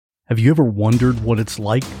Have you ever wondered what it's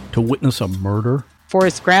like to witness a murder?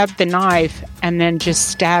 Forrest grabbed the knife and then just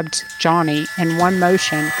stabbed Johnny in one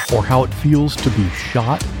motion. Or how it feels to be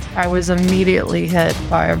shot? I was immediately hit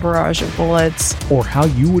by a barrage of bullets. Or how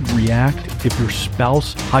you would react if your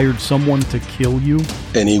spouse hired someone to kill you?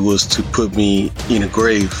 And he was to put me in a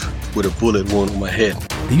grave with a bullet wound on my head.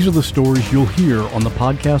 These are the stories you'll hear on the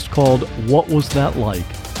podcast called What Was That Like?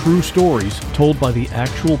 True stories told by the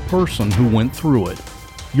actual person who went through it.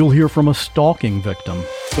 You'll hear from a stalking victim.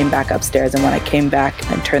 Came back upstairs, and when I came back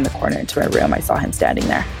and turned the corner into my room, I saw him standing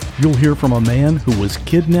there. You'll hear from a man who was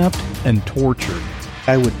kidnapped and tortured.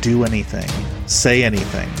 I would do anything, say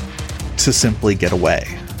anything, to simply get away.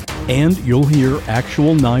 And you'll hear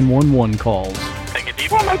actual 911 calls. Take a deep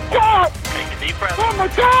breath. Oh my God! Take a deep breath. Oh my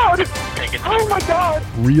God! Take a deep Oh my God!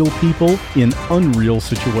 Real people in unreal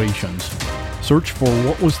situations. Search for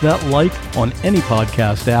What Was That Like on any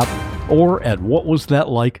podcast app or at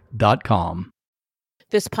whatwasthatlike.com.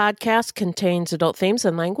 This podcast contains adult themes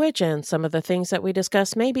and language, and some of the things that we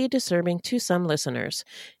discuss may be disturbing to some listeners.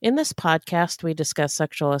 In this podcast, we discuss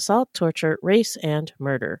sexual assault, torture, race, and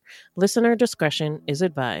murder. Listener discretion is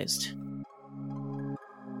advised.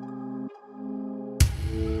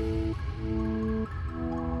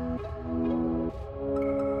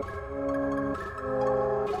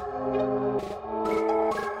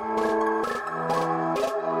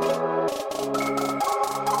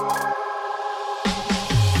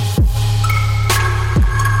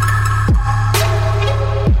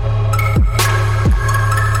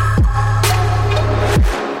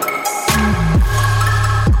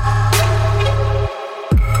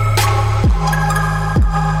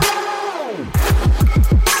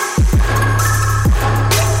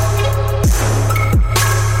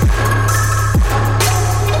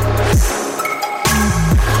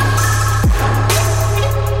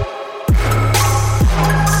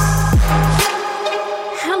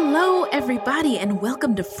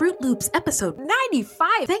 Episode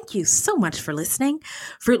 95. Thank you so much for listening.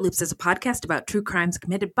 Fruit Loops is a podcast about true crimes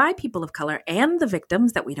committed by people of color and the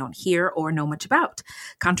victims that we don't hear or know much about.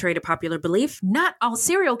 Contrary to popular belief, not all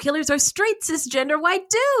serial killers are straight cisgender white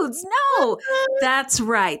dudes. No, that's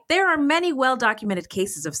right. There are many well-documented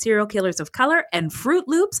cases of serial killers of color, and Fruit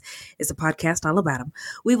Loops is a podcast all about them.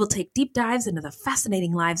 We will take deep dives into the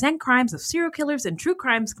fascinating lives and crimes of serial killers and true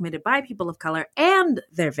crimes committed by people of color and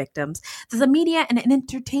their victims that the media and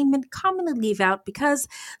entertainment commonly leave out because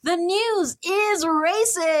the news is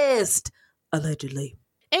racist, allegedly.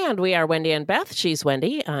 And we are Wendy and Beth. She's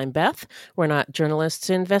Wendy. I'm Beth. We're not journalists,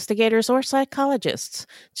 investigators, or psychologists.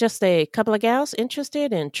 Just a couple of gals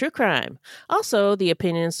interested in true crime. Also, the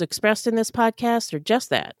opinions expressed in this podcast are just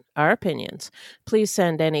that, our opinions. Please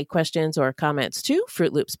send any questions or comments to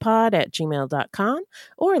fruitloopspod@gmail.com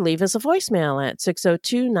or leave us a voicemail at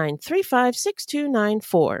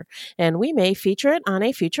 602-935-6294, and we may feature it on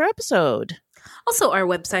a future episode. Also, our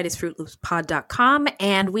website is fruitloopspod.com,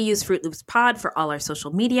 and we use Fruit Loops Pod for all our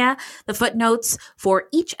social media. The footnotes for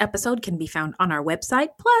each episode can be found on our website.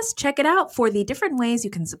 Plus, check it out for the different ways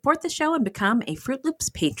you can support the show and become a Fruit Loops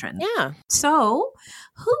patron. Yeah. So,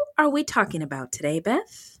 who are we talking about today,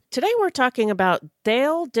 Beth? Today we're talking about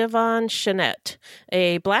Dale Devon Shinnett,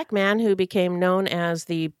 a black man who became known as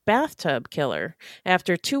the Bathtub Killer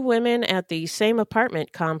after two women at the same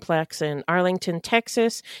apartment complex in Arlington,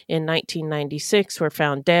 Texas in 1996 were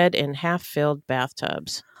found dead in half-filled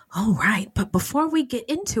bathtubs. All right, but before we get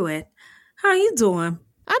into it, how you doing?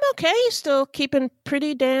 I'm okay, still keeping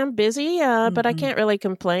pretty damn busy, but I can't really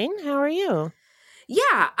complain. How are you?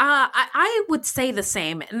 Yeah, I would say the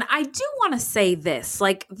same. And I do want to say this,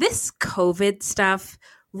 like this COVID stuff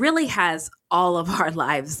really has all of our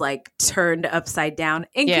lives like turned upside down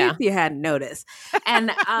in case you hadn't noticed. And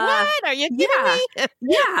what? Are you kidding me?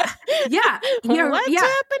 Yeah. What's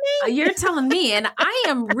happening? You're telling me, and I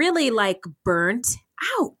am really like burnt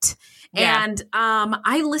out. Yeah. And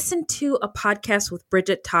I listened to a podcast with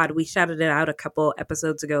Bridget Todd. We shouted it out a couple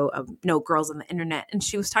episodes ago of No Girls on the Internet. And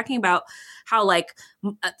she was talking about how like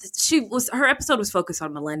her episode was focused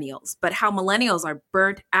on millennials, but how millennials are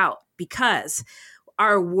burnt out because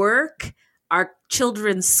our work, our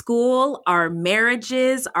children's school, our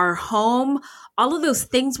marriages, our home, all of those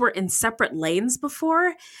things were in separate lanes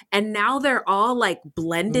before. And now they're all like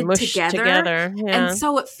blended together. Yeah. And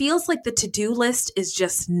so it feels like the to-do list is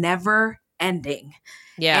just never ending.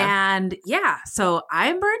 Yeah. And so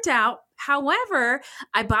I'm burnt out. However,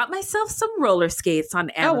 I bought myself some roller skates on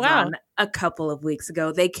Amazon a couple of weeks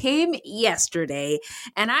ago. They came yesterday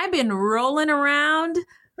and I've been rolling around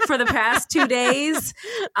for the past 2 days.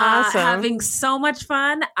 Awesome. Having so much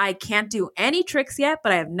fun. I can't do any tricks yet,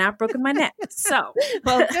 but I have not broken my neck. So,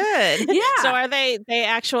 Well, good. Yeah. So are they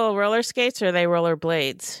actual roller skates or are they roller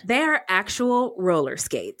blades? they're actual roller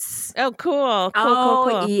skates. Oh, cool. Oh,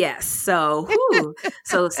 Cool. yes. So,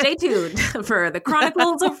 so stay tuned for the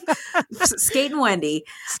Chronicles of Skate and Wendy.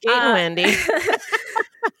 Skate and Wendy.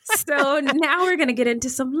 So now we're going to get into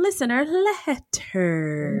some listener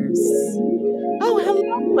letters. Oh,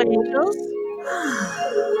 hello, angels.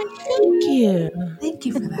 Thank you. Thank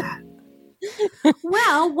you for that.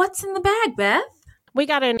 Well, what's in the bag, Beth? We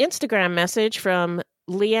got an Instagram message from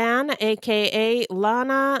Leanne, aka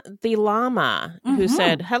Lana the Llama, who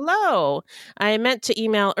said, "Hello. I meant to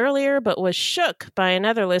email earlier, but was shook by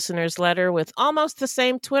another listener's letter with almost the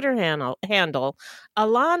same Twitter handle,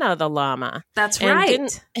 Alana the Llama. That's And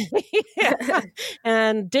right.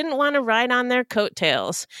 And didn't want to ride on their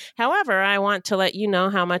coattails. However, I want to let you know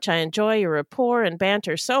how much I enjoy your rapport and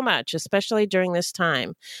banter so much, especially during this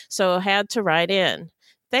time. So had to write in.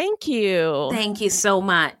 Thank you." Thank you so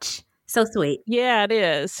much. So sweet. Yeah, it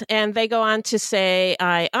is. And they go on to say,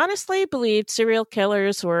 "I honestly believed serial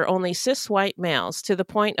killers were only cis white males, to the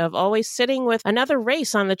point of always sitting with another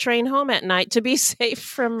race on the train home at night to be safe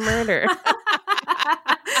from murder."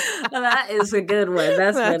 That is a good one.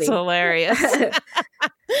 That's funny. hilarious.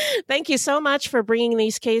 Thank you so much for bringing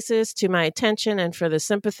these cases to my attention and for the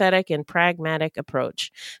sympathetic and pragmatic approach.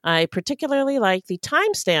 I particularly like the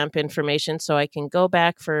timestamp information so I can go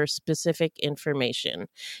back for specific information.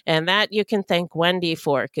 And that you can thank Wendy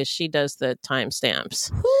for because she does the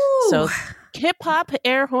timestamps. So hip hop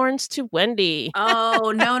air horns to Wendy.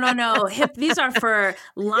 Oh, no. These are for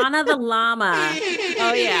Lana the Llama.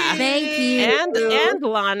 Oh, yeah. Thank you. And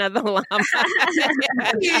Lana the Llama. I'm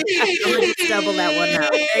going to double that one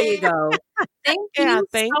out. There you go. Thank you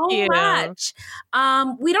thank so you. much.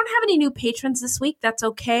 We don't have any new patrons this week. That's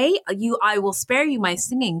okay. I will spare you my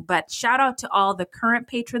singing, but shout out to all the current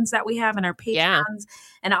patrons that we have and our patrons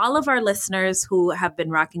and all of our listeners who have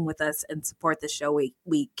been rocking with us and support the show.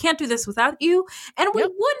 We can't do this without you, and we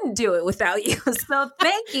wouldn't do it without you. So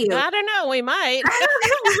thank you. I don't know. We might.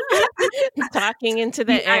 Talking into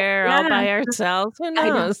the air all by ourselves. Who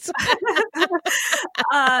knows?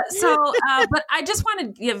 But I just want to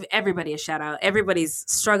give everybody a shout out. Everybody's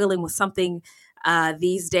struggling with something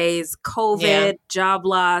these days: COVID, job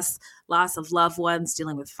loss of loved ones,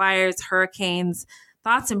 dealing with fires, hurricanes.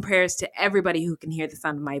 Thoughts and prayers to everybody who can hear the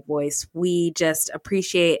sound of my voice. We just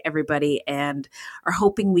appreciate everybody and are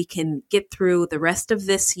hoping we can get through the rest of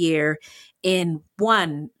this year in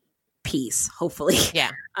one piece, hopefully. Yeah.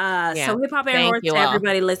 So hip hop air horns to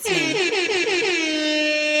everybody listening.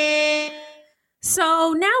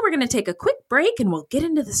 So now we're going to take a quick break and we'll get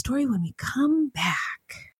into the story when we come back.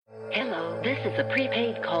 Hello, this is a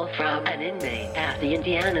prepaid call from an inmate at the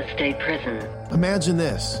Indiana State Prison. Imagine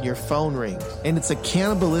this, your phone rings, and it's a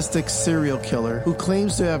cannibalistic serial killer who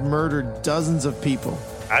claims to have murdered dozens of people.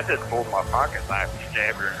 I just pulled my pocket knife and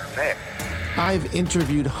stabbed her in the neck. I've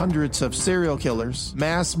interviewed hundreds of serial killers,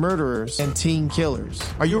 mass murderers, and teen killers.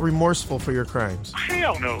 Are you remorseful for your crimes?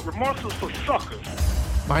 Hell no, remorseless for suckers.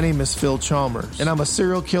 My name is Phil Chalmers, and I'm a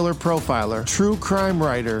serial killer profiler, true crime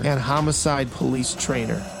writer, and homicide police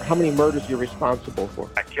trainer. How many murders are you responsible for?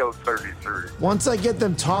 I killed 33. Once I get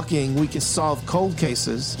them talking, we can solve cold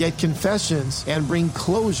cases, get confessions, and bring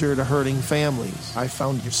closure to hurting families. I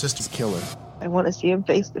found your sister's killer. I want to see him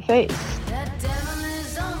face to face.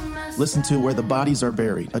 Listen to Where the Bodies Are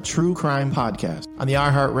Buried, a true crime podcast on the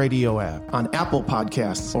iHeartRadio app, on Apple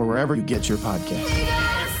Podcasts, or wherever you get your podcasts.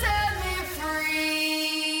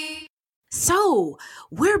 So,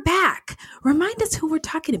 we're back. Remind us who we're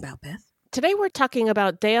talking about, Beth. Today we're talking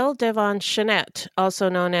about Dale Devon Chenette, also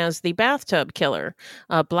known as the Bathtub Killer,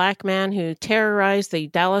 a black man who terrorized the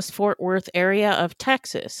Dallas-Fort Worth area of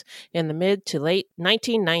Texas in the mid to late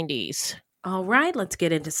 1990s. All right, let's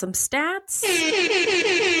get into some stats.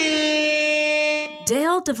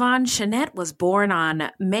 Dale Devon Chenette was born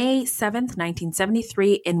on May 7th,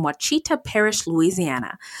 1973 in Ouachita Parish,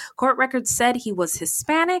 Louisiana. Court records said he was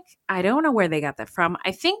Hispanic. I don't know where they got that from.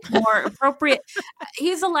 I think more appropriate.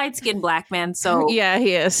 He's a light-skinned black man, so yeah,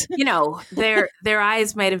 he is. You know, their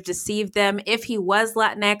eyes might have deceived them. If he was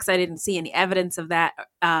Latinx, I didn't see any evidence of that.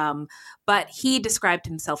 But he described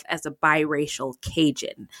himself as a biracial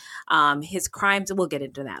Cajun. His crimes, we'll get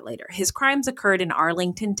into that later. His crimes occurred in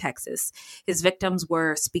Arlington, Texas. His victims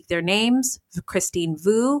were Speak Their Names, Christine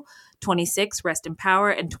Vu, 26, rest in power,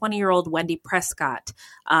 and 20-year-old Wendy Prescott,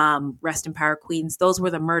 rest in power, Queens. Those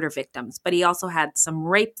were the murder victims. But he also had some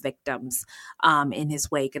rape victims in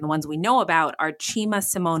his wake. And the ones we know about are Chima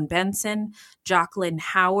Simone Benson, Jocelyn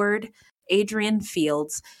Howard, Adrian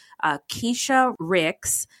Fields, Keisha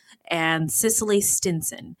Ricks, and Cicely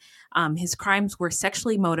Stinson. His crimes were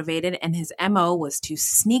sexually motivated, and his MO was to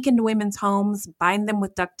sneak into women's homes, bind them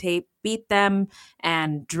with duct tape, beat them,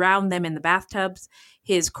 and drown them in the bathtubs.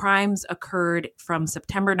 His crimes occurred from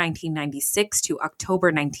September 1996 to October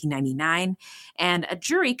 1999, and a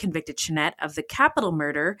jury convicted Jeanette of the capital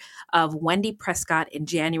murder of Wendy Prescott in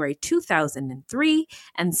January 2003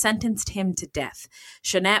 and sentenced him to death.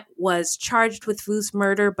 Jeanette was charged with Vu's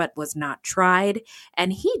murder but was not tried,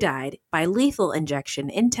 and he died by lethal injection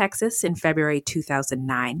in Texas in February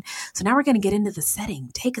 2009. So now we're going to get into the setting.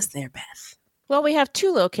 Take us there, Beth. Well, we have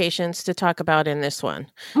two locations to talk about in this one.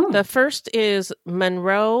 The first is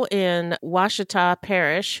Monroe in Ouachita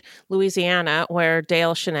Parish, Louisiana, where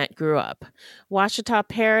Dale Jeanette grew up. Ouachita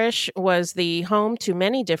Parish was the home to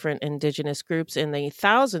many different indigenous groups in the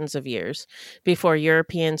thousands of years before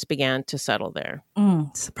Europeans began to settle there.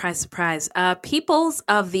 Surprise, surprise. Peoples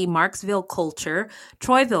of the Marksville culture,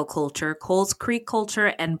 Troyville culture, Coles Creek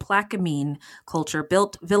culture, and Plaquemine culture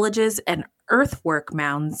built villages and earthwork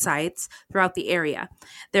mound sites throughout the area.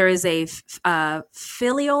 There is a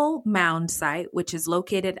filial mound site, which is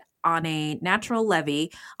located on a natural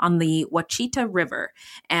levee on the Ouachita River,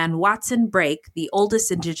 and Watson Brake, the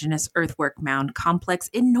oldest indigenous earthwork mound complex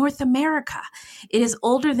in North America. It is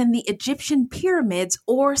older than the Egyptian pyramids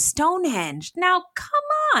or Stonehenge. Now, come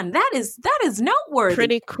on, that is noteworthy.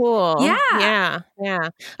 Pretty cool. Yeah. Yeah.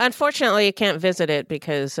 Unfortunately, you can't visit it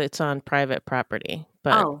because it's on private property.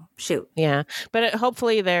 But, oh, shoot. Yeah. But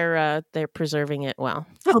hopefully they're preserving it well.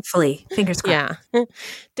 Hopefully. Fingers crossed. Yeah.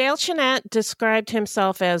 Dale Jeanette described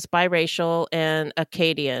himself as biracial and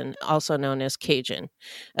Acadian, also known as Cajun.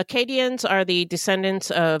 Acadians are the descendants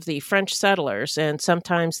of the French settlers and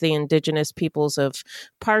sometimes the indigenous peoples of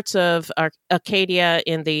parts of Acadia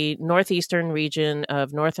in the northeastern region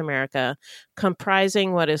of North America,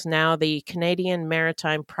 comprising what is now the Canadian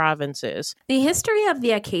Maritime Provinces. The history of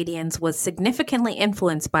the Acadians was significantly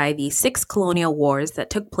influenced by the 6 colonial wars that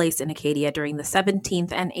took place in Acadia during the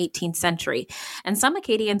 17th and 18th century, and some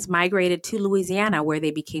Acadians migrated to Louisiana where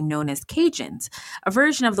they became known as Cajuns, a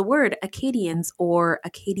version of the word Acadians or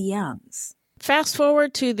Acadians. Fast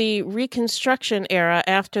forward to the Reconstruction era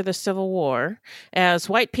after the Civil War, as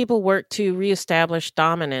white people worked to reestablish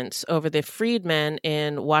dominance over the freedmen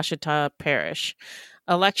in Ouachita Parish.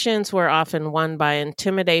 Elections were often won by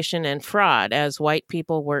intimidation and fraud as white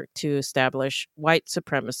people worked to establish white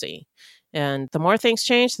supremacy. And the more things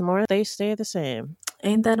change, the more they stay the same.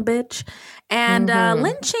 Ain't that a bitch? And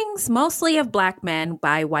lynchings, mostly of black men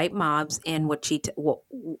by white mobs in Ouachita,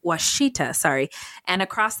 and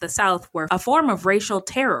across the South were a form of racial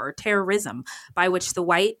terror, terrorism, by which the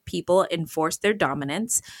white people enforced their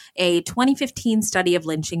dominance. A 2015 study of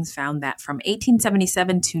lynchings found that from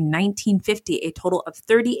 1877 to 1950, a total of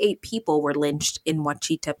 38 people were lynched in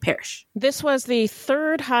Ouachita Parish. This was the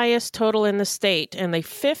third highest total in the state and the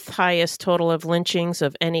fifth highest total of lynchings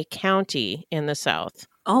of any county in the South.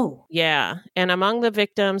 Oh. Yeah. And among the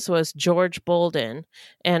victims was George Bolden,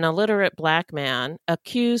 an illiterate black man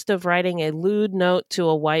accused of writing a lewd note to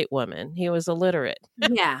a white woman. He was illiterate.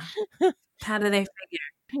 Yeah. How do they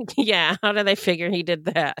figure? Yeah. How do they figure he did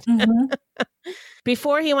that? Mm-hmm.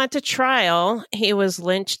 Before he went to trial, he was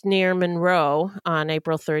lynched near Monroe on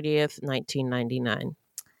April 30th, 1999.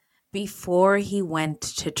 Before he went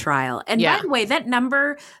to trial. And by the way, that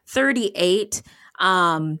number 38,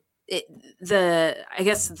 I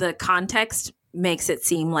guess the context makes it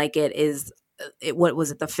seem like it is, what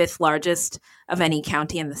was it, the fifth largest of any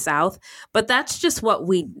county in the South? But that's just what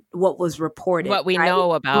was reported. What we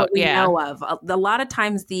know about. What we know of. A lot of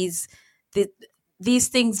times these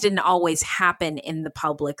things didn't always happen in the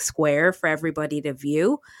public square for everybody to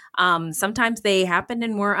view. Sometimes they happened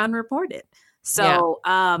and were unreported. So,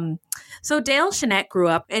 so Dale Jeanette grew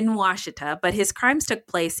up in Ouachita, but his crimes took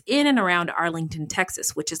place in and around Arlington,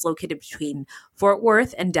 Texas, which is located between Fort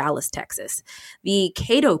Worth and Dallas, Texas. The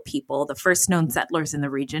Caddo people, the first known settlers in the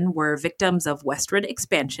region, were victims of westward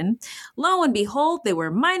expansion. Lo and behold, they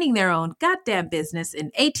were minding their own goddamn business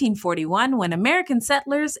in 1841 when American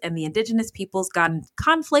settlers and the indigenous peoples got in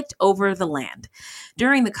conflict over the land.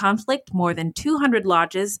 During the conflict, more than 200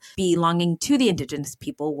 lodges belonging to the indigenous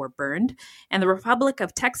people were burned, and the Republic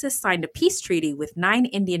of Texas signed a peace treaty with 9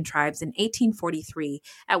 Indian tribes in 1843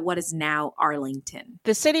 at what is now Arlington.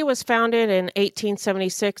 The city was founded in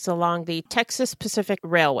 1876 along the Texas Pacific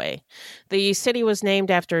Railway. The city was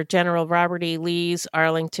named after General Robert E. Lee's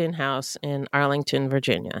Arlington House in Arlington,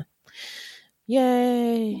 Virginia.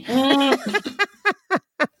 Yay!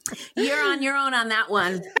 You're on your own on that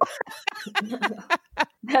one.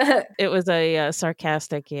 It was a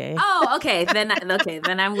sarcastic yay. Oh, okay. Then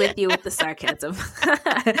I'm with you with the sarcasm.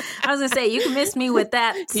 I was gonna say you can miss me with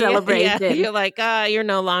that celebration. Yeah, you're like, you're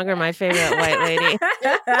no longer my favorite white lady.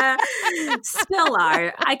 Still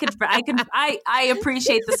are. I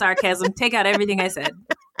appreciate the sarcasm. Take out everything I said.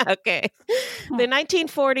 Okay. The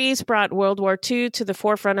 1940s brought World War II to the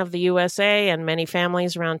forefront of the USA, and many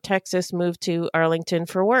families around Texas moved to Arlington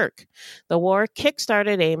for work. The war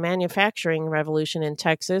kickstarted a manufacturing revolution in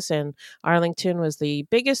Texas, and Arlington was the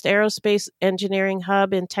biggest aerospace engineering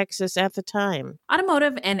hub in Texas at the time.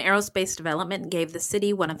 Automotive and aerospace development gave the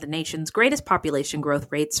city one of the nation's greatest population growth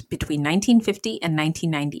rates between 1950 and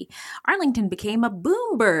 1990. Arlington became a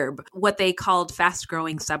boom burb, what they called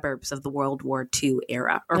fast-growing suburbs of the World War II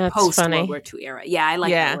era. Or post-World War II era. Yeah, I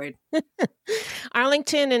like that word.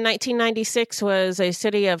 Arlington in 1996 was a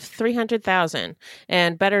city of 300,000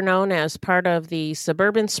 and better known as part of the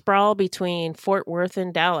suburban sprawl between Fort Worth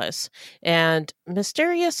and Dallas. And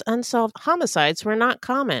mysterious unsolved homicides were not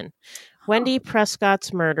common. Wendy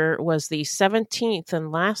Prescott's murder was the 17th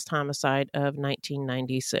and last homicide of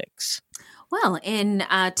 1996. Well, in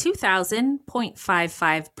 2000,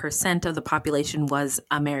 0.55% of the population was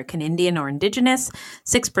American Indian or Indigenous,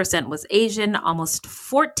 6% was Asian, almost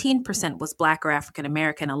 14% was Black or African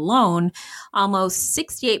American alone, almost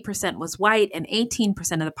 68% was white, and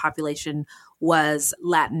 18% of the population was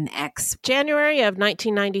Latinx. January of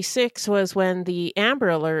 1996 was when the Amber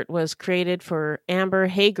Alert was created for Amber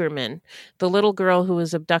Hagerman, the little girl who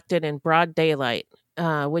was abducted in broad daylight.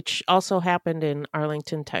 Which also happened in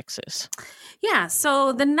Arlington, Texas. Yeah,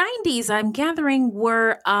 so the 90s, I'm gathering,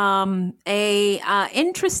 were a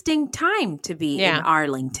interesting time to be in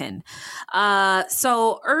Arlington. Now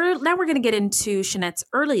we're going to get into Shanette's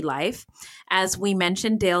early life. As we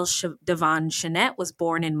mentioned, Dale Devon Shanette was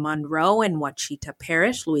born in Monroe in Ouachita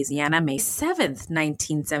Parish, Louisiana, May 7th,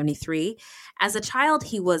 1973. As a child,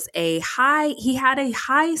 he had a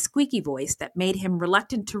high squeaky voice that made him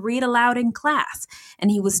reluctant to read aloud in class,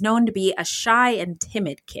 and he was known to be a shy and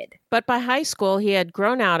timid kid. But by high school, he had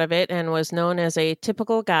grown out of it and was known as a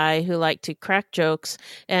typical guy who liked to crack jokes,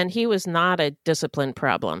 and he was not a discipline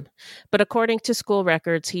problem. But according to school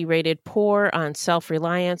records, he rated poor on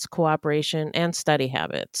self-reliance, cooperation, and study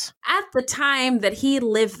habits. At the time that he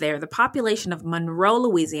lived there, the population of Monroe,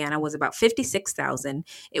 Louisiana was about 56,000.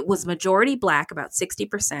 It was majority Black, about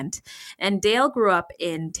 60%. And Dale grew up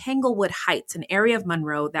in Tanglewood Heights, an area of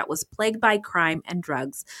Monroe that was plagued by crime and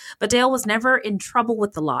drugs. But Dale was never in trouble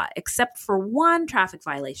with the law, except for one traffic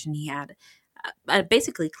violation. He had a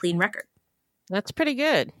basically clean record. That's pretty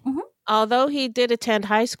good. Mm-hmm. Although he did attend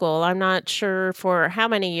high school, I'm not sure for how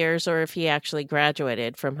many years or if he actually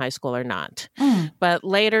graduated from high school or not. But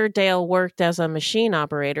later, Dale worked as a machine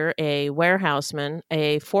operator, a warehouseman,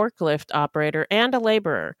 a forklift operator, and a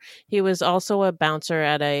laborer. He was also a bouncer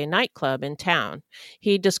at a nightclub in town.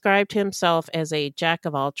 He described himself as a jack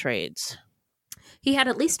of all trades. He had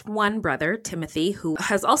at least one brother, Timothy, who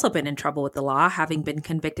has also been in trouble with the law, having been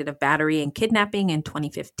convicted of battery and kidnapping in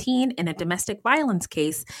 2015 in a domestic violence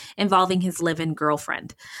case involving his live-in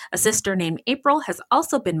girlfriend. A sister named April has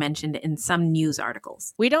also been mentioned in some news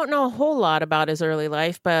articles. We don't know a whole lot about his early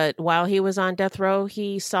life, but while he was on death row,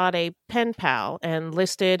 he sought a pen pal and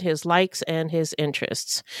listed his likes and his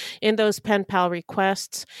interests. In those pen pal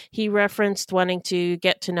requests, he referenced wanting to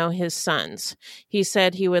get to know his sons. He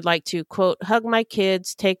said he would like to, quote, hug my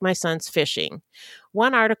kids, take my sons fishing.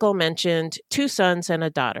 One article mentioned 2 sons and a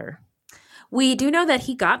daughter. We do know that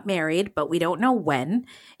he got married, but we don't know when.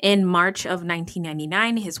 In March of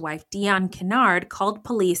 1999, his wife Dion Kennard called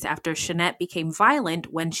police after Shanette became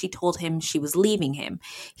violent when she told him she was leaving him.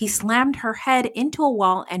 He slammed her head into a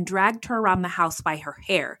wall and dragged her around the house by her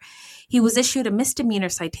hair. He was issued a misdemeanor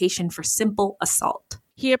citation for simple assault.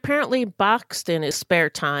 He apparently boxed in his spare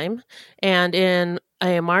time, and in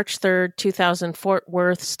a March 3rd, 2000 Fort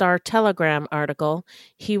Worth Star-Telegram article,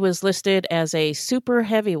 he was listed as a super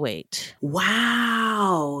heavyweight.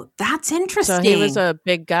 Wow, that's interesting. So he was a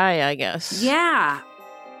big guy, I guess. Yeah.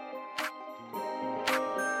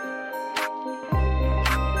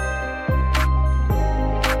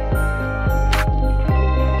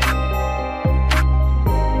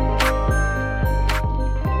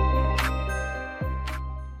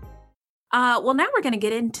 Well, now we're going to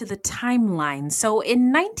get into the timeline. So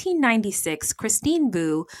in 1996, Christine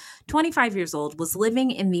Vu, 25 years old, was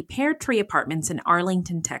living in the Pear Tree Apartments in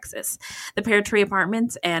Arlington, Texas. The Pear Tree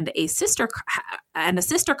Apartments and a sister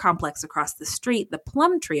complex across the street, the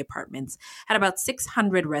Plum Tree Apartments, had about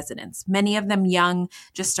 600 residents, many of them young,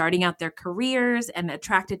 just starting out their careers and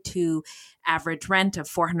attracted to average rent of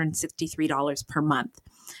 $463 per month.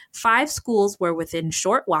 5 schools were within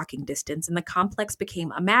short walking distance, and the complex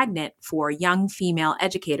became a magnet for young female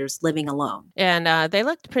educators living alone. And they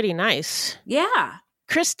looked pretty nice. Yeah.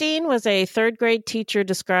 Christine was a third-grade teacher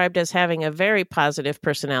described as having a very positive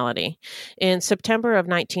personality. In September of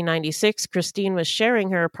 1996, Christine was sharing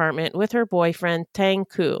her apartment with her boyfriend, Tang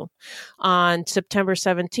Ku. On September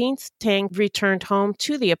 17th, Tang returned home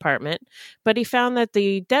to the apartment, but he found that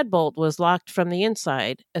the deadbolt was locked from the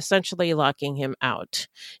inside, essentially locking him out.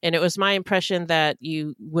 And it was my impression that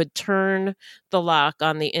you would turn the lock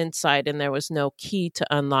on the inside and there was no key to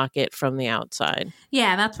unlock it from the outside.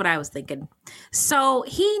 Yeah, that's what I was thinking. So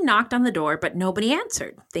he knocked on the door, but nobody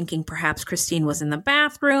answered. Thinking perhaps Christine was in the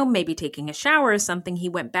bathroom, maybe taking a shower or something, he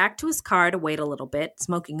went back to his car to wait a little bit,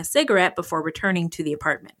 smoking a cigarette before returning to the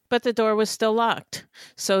apartment. But the door was still locked.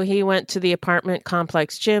 So he went to the apartment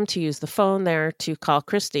complex gym to use the phone there to call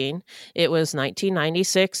Christine. It was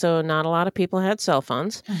 1996, so not a lot of people had cell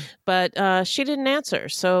phones. But she didn't answer,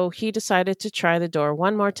 so he decided to try the door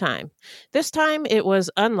one more time. This time it was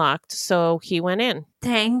unlocked, so he went in.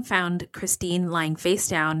 Tang found Christine lying face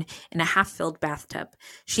down in a half-filled bathtub.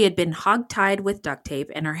 She had been hog-tied with duct tape,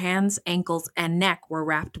 and her hands, ankles, and neck were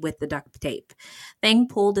wrapped with the duct tape. Tang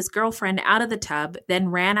pulled his girlfriend out of the tub, then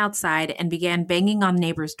ran outside and began banging on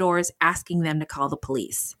neighbors' doors, asking them to call the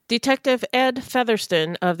police. Detective Ed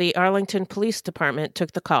Featherston of the Arlington Police Department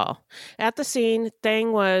took the call. At the scene,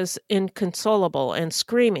 Tang was inconsolable and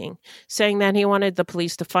screaming, saying that he wanted the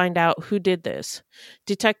police to find out who did this.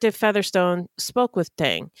 Detective Featherstone spoke with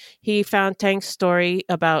Tang. He found Tang's story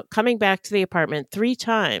about coming back to the apartment 3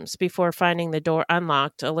 times before finding the door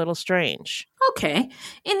unlocked a little strange. Okay.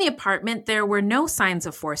 In the apartment, there were no signs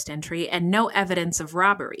of forced entry and no evidence of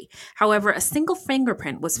robbery. However, a single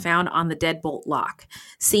fingerprint was found on the deadbolt lock.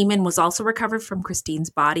 Semen was also recovered from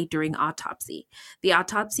Christine's body during autopsy. The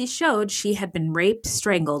autopsy showed she had been raped,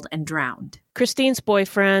 strangled, and drowned. Christine's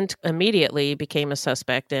boyfriend immediately became a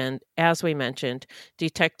suspect, and as we mentioned,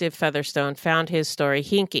 Detective Featherstone found his story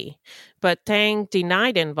hinky. But Tang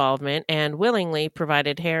denied involvement and willingly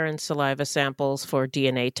provided hair and saliva samples for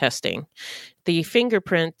DNA testing. The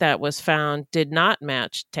fingerprint that was found did not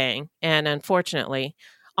match Tang, and unfortunately,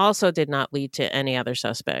 also did not lead to any other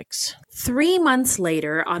suspects. 3 months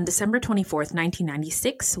later, on December 24th,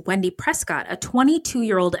 1996, Wendy Prescott, a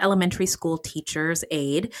 22-year-old elementary school teacher's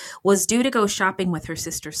aide, was due to go shopping with her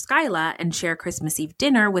sister Skyla and share Christmas Eve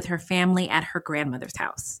dinner with her family at her grandmother's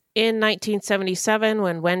house. In 1977,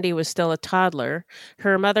 when Wendy was still a toddler,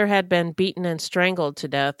 her mother had been beaten and strangled to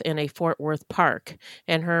death in a Fort Worth park,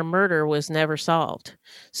 and her murder was never solved.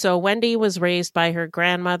 So Wendy was raised by her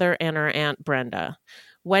grandmother and her Aunt Brenda.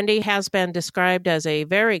 Wendy has been described as a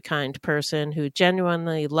very kind person who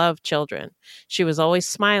genuinely loved children. She was always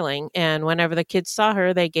smiling, and whenever the kids saw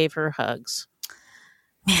her, they gave her hugs.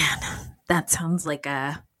 Man, that sounds like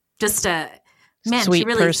sweet she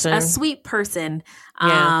really person. A sweet person.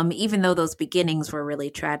 Yeah. Even though those beginnings were really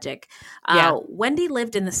tragic. Yeah. Wendy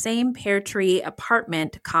lived in the same Pear Tree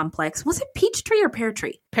apartment complex. Was it Peach Tree or Pear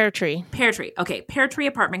Tree? Pear Tree. Pear Tree. Okay, Pear Tree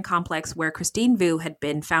apartment complex where Christine Vu had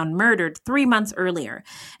been found murdered 3 months earlier,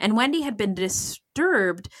 and Wendy had been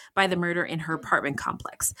disturbed by the murder in her apartment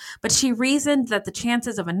complex. But she reasoned that the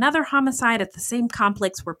chances of another homicide at the same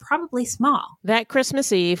complex were probably small. That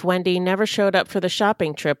Christmas Eve, Wendy never showed up for the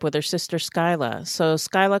shopping trip with her sister Skyla, so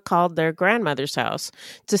Skyla called their grandmother's house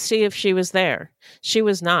to see if she was there. She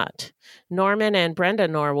was not. Norman and Brenda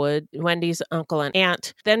Norwood, Wendy's uncle and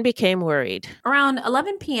aunt, then became worried. Around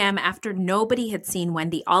 11 p.m., after nobody had seen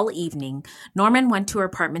Wendy all evening, Norman went to her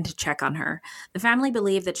apartment to check on her. The family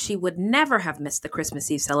believed that she would never have missed the Christmas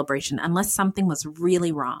Eve celebration unless something was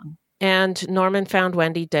really wrong. And Norman found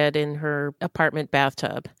Wendy dead in her apartment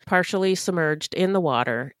bathtub, partially submerged in the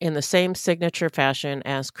water in the same signature fashion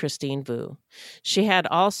as Christine Vu. She had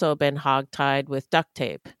also been hogtied with duct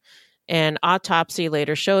tape. An autopsy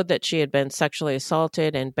later showed that she had been sexually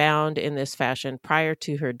assaulted and bound in this fashion prior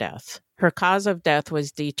to her death. Her cause of death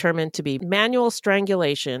was determined to be manual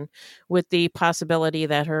strangulation, with the possibility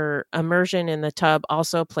that her immersion in the tub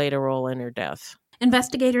also played a role in her death.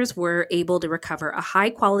 Investigators were able to recover a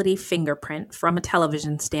high-quality fingerprint from a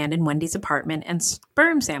television stand in Wendy's apartment, and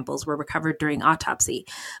sperm samples were recovered during autopsy,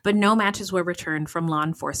 but no matches were returned from law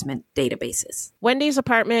enforcement databases. Wendy's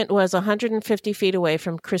apartment was 150 feet away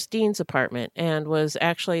from Christine's apartment and was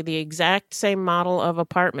actually the exact same model of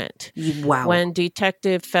apartment. Wow. When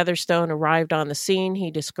Detective Featherstone arrived on the scene,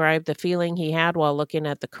 he described the feeling he had while looking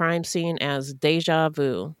at the crime scene as deja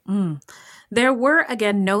vu. There were,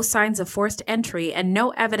 again, no signs of forced entry and no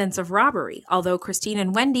evidence of robbery, although Christine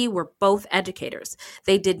and Wendy were both educators.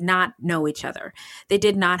 They did not know each other. They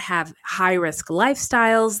did not have high-risk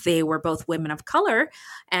lifestyles. They were both women of color,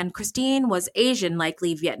 and Christine was Asian,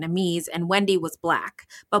 likely Vietnamese, and Wendy was Black.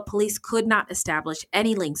 But police could not establish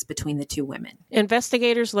any links between the two women.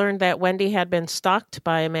 Investigators learned that Wendy had been stalked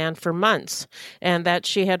by a man for months and that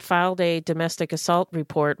she had filed a domestic assault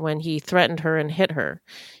report when he threatened her and hit her.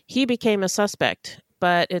 He became a suspect,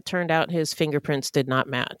 but it turned out his fingerprints did not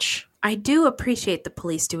match. I do appreciate the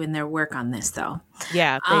police doing their work on this, though.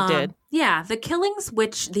 Yeah, they did. Yeah, the killings,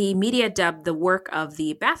 which the media dubbed the work of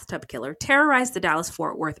the bathtub killer, terrorized the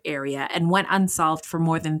Dallas-Fort Worth area and went unsolved for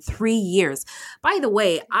more than 3 years. By the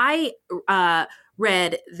way, I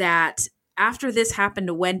read that after this happened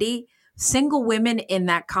to Wendy, single women in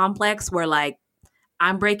that complex were like,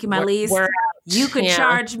 I'm breaking my lease. You could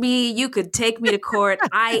charge me. You could take me to court.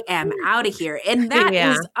 I am out of here. And that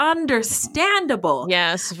is understandable.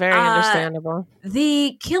 Yes, very understandable.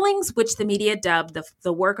 The killings, which the media dubbed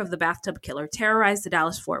the work of the bathtub killer, terrorized the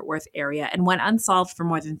Dallas-Fort Worth area and went unsolved for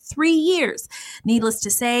more than 3 years. Needless to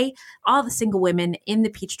say, all the single women in the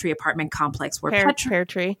Peachtree apartment complex were Pear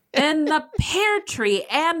Tree. in the Pear Tree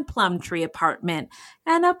and Plum Tree apartment.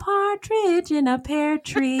 And a partridge in a pear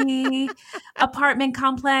tree apartment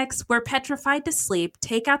complex were petrified to sleep,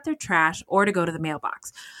 take out their trash, or to go to the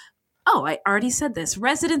mailbox. Oh, I already said this.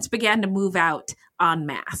 Residents began to move out en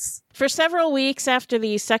masse. For several weeks after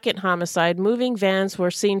the second homicide, moving vans were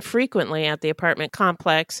seen frequently at the apartment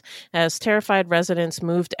complex as terrified residents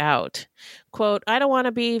moved out. Quote, I don't want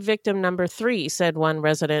to be victim number 3, said one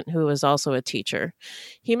resident who was also a teacher.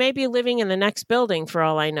 He may be living in the next building for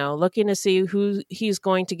all I know, looking to see who he's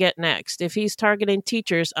going to get next. If he's targeting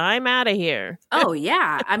teachers, I'm out of here. Oh,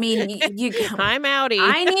 yeah. I mean, I'm outie.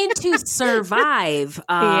 I need to survive. And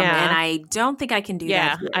I don't think I can do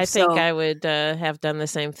that here. I think I would have done the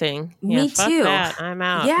same thing. Me fuck too. That. I'm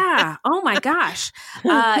out. Yeah. Oh my gosh.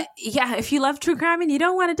 If you love true crime and you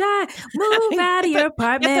don't want to die, move out of your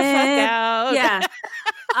apartment. Get the fuck out.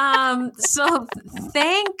 Yeah. So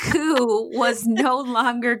Thang Koo was no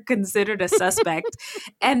longer considered a suspect,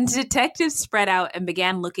 and detectives spread out and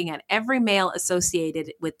began looking at every male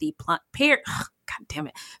associated with the Pear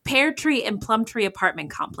Tree and Plum Tree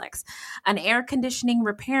apartment complex. An air conditioning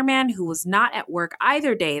repairman who was not at work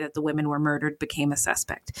either day that the women were murdered became a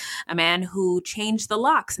suspect. A man who changed the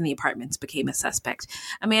locks in the apartments became a suspect.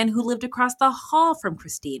 A man who lived across the hall from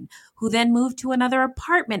Christine, who then moved to another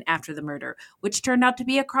apartment after the murder, which turned out to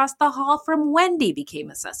be across the hall from Wendy,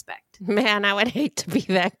 became a suspect. Man, I would hate to be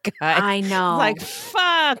that guy. I know. Like,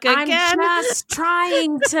 fuck, again? I'm just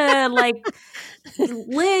trying to,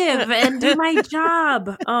 live and do my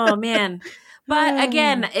job. Oh, man. But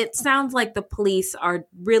again, it sounds like the police are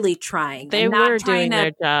really trying. They were doing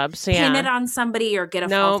their jobs. Pin it on somebody or get a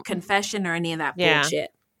false confession or any of that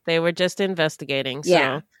bullshit. They were just investigating.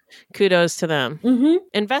 So kudos to them. Mm-hmm.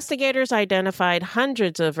 Investigators identified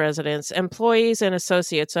hundreds of residents, employees, and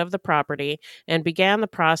associates of the property and began the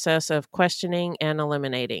process of questioning and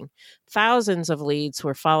eliminating. Thousands of leads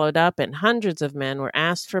were followed up and hundreds of men were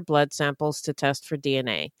asked for blood samples to test for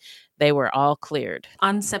DNA. They were all cleared.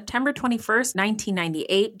 On September 21st,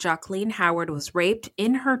 1998, Jacqueline Howard was raped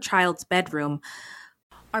in her child's bedroom.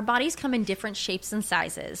 Our bodies come in different shapes and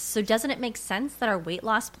sizes, so doesn't it make sense that our weight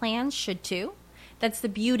loss plans should too? That's the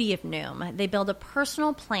beauty of Noom. They build a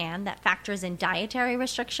personal plan that factors in dietary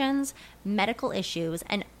restrictions, medical issues,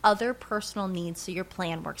 and other personal needs so your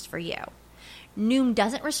plan works for you. Noom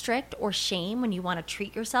doesn't restrict or shame when you want to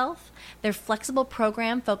treat yourself. Their flexible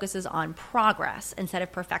program focuses on progress instead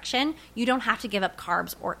of perfection. You don't have to give up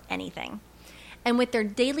carbs or anything. And with their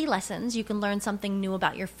daily lessons, you can learn something new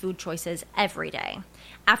about your food choices every day.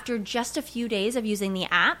 After just a few days of using the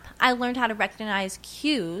app, I learned how to recognize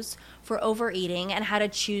cues for overeating and how to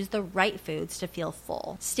choose the right foods to feel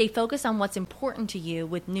full. Stay focused on what's important to you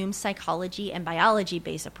with Noom's psychology and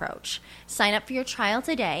biology-based approach. Sign up for your trial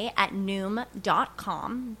today at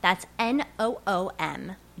Noom.com. That's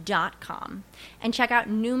Noom.com. And check out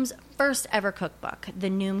Noom's first ever cookbook, The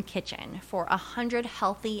Noom Kitchen, for 100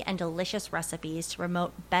 healthy and delicious recipes to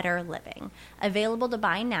promote better living. Available to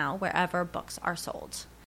buy now wherever books are sold.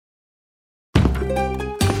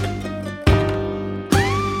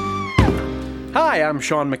 Hi, I'm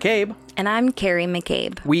Sean McCabe. And I'm Carrie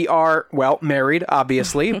McCabe. We are, well, married,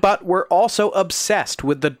 obviously, but we're also obsessed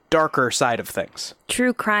with the darker side of things.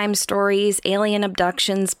 True crime stories, alien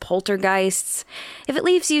abductions, poltergeists. If it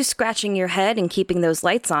leaves you scratching your head and keeping those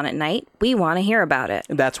lights on at night, we want to hear about it.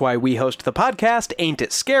 That's why we host the podcast, Ain't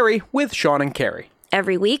It Scary, with Sean and Carrie.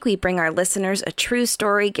 Every week, we bring our listeners a true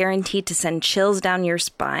story guaranteed to send chills down your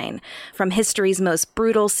spine. From history's most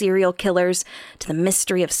brutal serial killers to the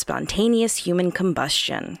mystery of spontaneous human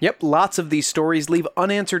combustion. Yep, lots of these stories leave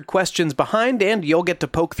unanswered questions behind, and you'll get to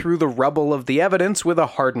poke through the rubble of the evidence with a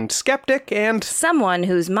hardened skeptic and... someone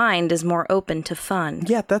whose mind is more open to fun.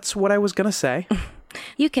 Yeah, that's what I was gonna say.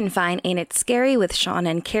 You can find Ain't It Scary with Sean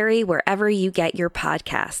and Carrie wherever you get your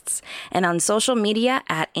podcasts. And on social media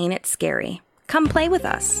at Ain't It Scary. Come play with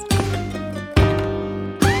us.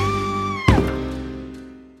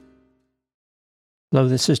 Hello,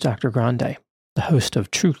 this is Dr. Grande, the host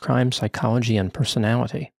of True Crime Psychology and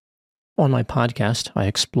Personality. On my podcast, I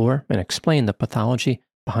explore and explain the pathology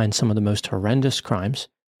behind some of the most horrendous crimes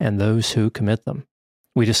and those who commit them.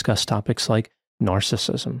 We discuss topics like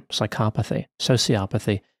narcissism, psychopathy,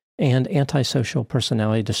 sociopathy, and antisocial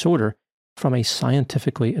personality disorder from a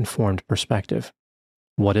scientifically informed perspective.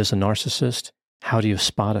 What is a narcissist? How do you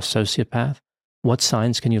spot a sociopath? What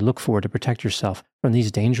signs can you look for to protect yourself from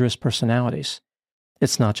these dangerous personalities?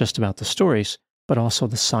 It's not just about the stories, but also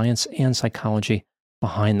the science and psychology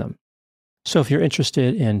behind them. So if you're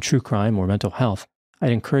interested in true crime or mental health, I'd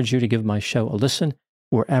encourage you to give my show a listen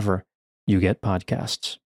wherever you get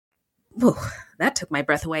podcasts. Whew, that took my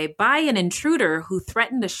breath away. By an intruder who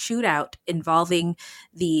threatened a shootout involving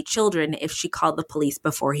the children if she called the police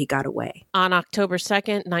before he got away. On October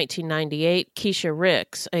 2nd, 1998, Keisha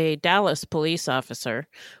Ricks, a Dallas police officer,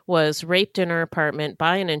 was raped in her apartment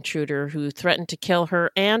by an intruder who threatened to kill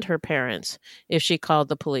her and her parents if she called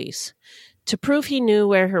the police. To prove he knew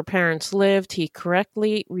where her parents lived, he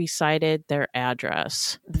correctly recited their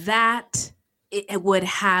address. That it would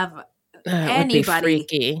have...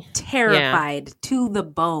 anybody terrified to the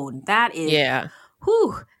bone. That is,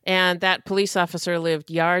 whew. And that police officer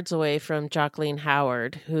lived yards away from Jacqueline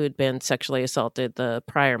Howard, who had been sexually assaulted the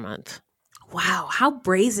prior month. Wow, how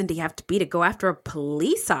brazen do you have to be to go after a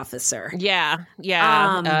police officer? Yeah.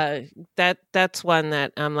 That's one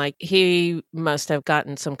that I'm like, he must have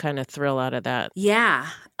gotten some kind of thrill out of that. Yeah.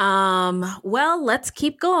 Well, let's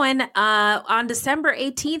keep going. On December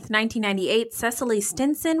 18th, 1998, Cecily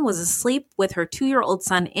Stinson was asleep with her 2-year-old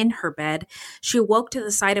son in her bed. She awoke to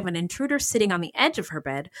the sight of an intruder sitting on the edge of her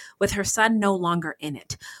bed with her son no longer in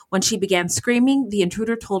it. When she began screaming, the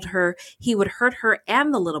intruder told her he would hurt her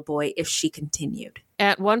and the little boy if she continued.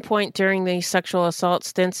 At one point during the sexual assault,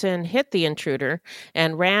 Stinson hit the intruder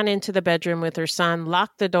and ran into the bedroom with her son,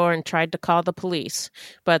 locked the door, and tried to call the police,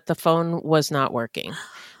 but the phone was not working.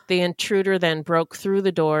 The intruder then broke through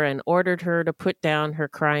the door and ordered her to put down her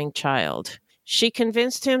crying child. She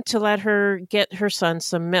convinced him to let her get her son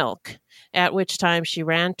some milk, at which time she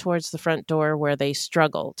ran towards the front door where they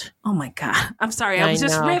struggled. Oh my God. I'm sorry. I was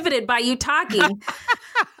just riveted by you talking.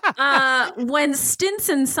 When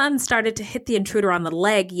Stinson's son started to hit the intruder on the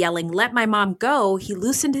leg, yelling, "Let my mom go," he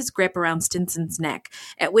loosened his grip around Stinson's neck,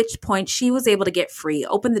 at which point she was able to get free,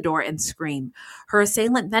 open the door, and scream. Her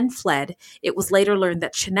assailant then fled. It was later learned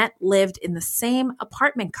that Shanette lived in the same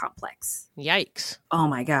apartment complex. Yikes. Oh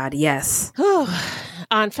my God, yes.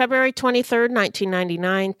 On February 23rd,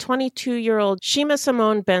 1999, 22-year-old Shima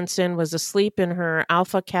Simone Benson was asleep in her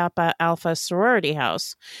Alpha Kappa Alpha sorority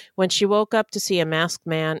house when she woke up to see a masked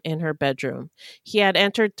man in her bedroom. He had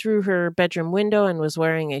entered through her bedroom window and was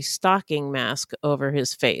wearing a stocking mask over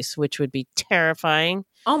his face, which would be terrifying.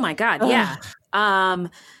 Oh my God, yeah.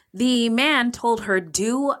 The man told her,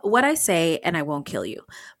 "Do what I say and I won't kill you."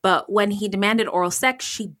 But when he demanded oral sex,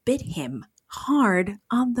 she bit him hard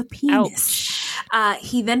on the penis.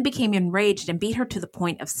 He then became enraged and beat her to the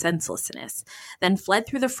point of senselessness, then fled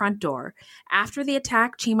through the front door. After the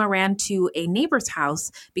attack, Chima ran to a neighbor's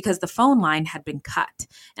house because the phone line had been cut.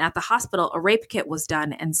 And at the hospital, a rape kit was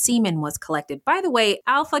done and semen was collected. By the way,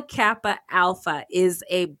 Alpha Kappa Alpha is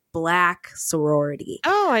a Black sorority.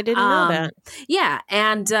 Oh, I didn't know that. Yeah,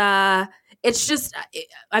 and it's just,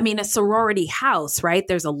 I mean, a sorority house, right?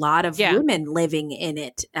 There's a lot of women living in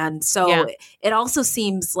it. And so it also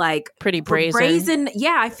seems like pretty brazen.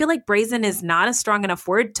 Yeah, I feel like brazen is not a strong enough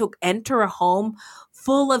word to enter a home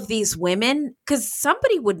full of these women because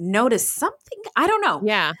somebody would notice something. I don't know.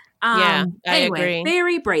 Yeah. I anyway, agree.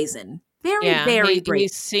 Very brazen. Very He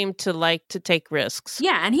brave. seemed to like to take risks.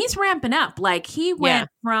 Yeah, and he's ramping up. Like he went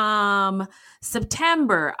from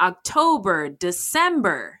September, October,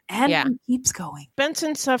 December, and he keeps going.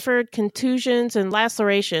 Benson suffered contusions and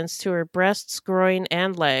lacerations to her breasts, groin,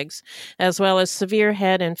 and legs, as well as severe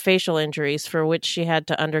head and facial injuries for which she had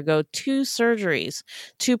to undergo 2 surgeries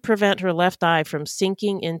to prevent her left eye from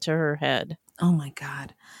sinking into her head. Oh my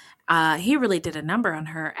God. He really did a number on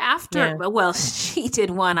her after, well, she did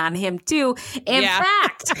one on him too. In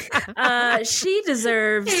fact, she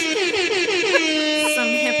deserves some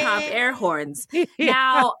hip hop air horns.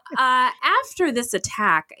 Now, after this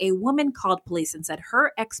attack, a woman called police and said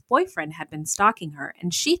her ex-boyfriend had been stalking her,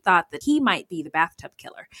 and she thought that he might be the bathtub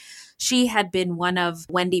killer. She had been one of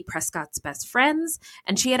Wendy Prescott's best friends,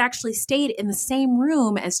 and she had actually stayed in the same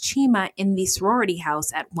room as Chima in the sorority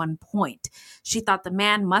house at one point. She thought the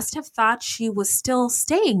man must have thought she was still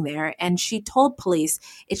staying there, and she told police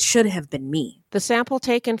it should have been me. The sample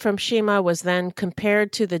taken from Chima was then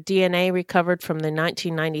compared to the DNA recovered from the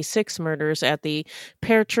 1996 murders at the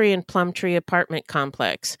Pear Tree and Plum Tree apartment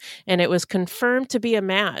complex, and it was confirmed to be a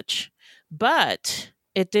match. But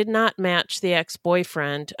it did not match the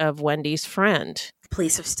ex-boyfriend of Wendy's friend.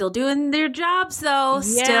 Police are still doing their jobs, though.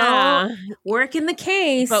 Yeah. Still working the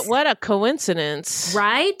case. But what a coincidence.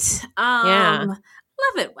 Right? Yeah.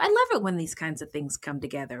 Love it. I love it when these kinds of things come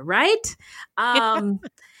together, right?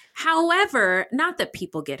 However, not that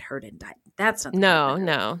people get hurt and die. That's not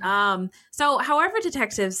no. So, however,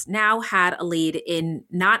 detectives now had a lead in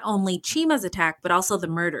not only Chima's attack, but also the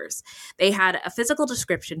murders. They had a physical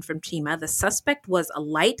description from Chima. The suspect was a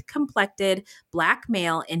light-complected black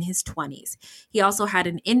male in his 20s. He also had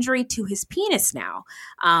an injury to his penis now.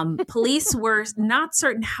 Police were not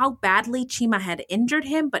certain how badly Chima had injured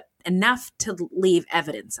him, but enough to leave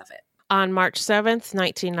evidence of it. On March 7th,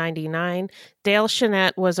 1999, Dale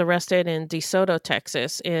Chenette was arrested in DeSoto,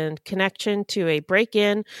 Texas, in connection to a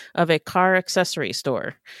break-in of a car accessory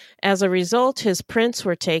store. As a result, his prints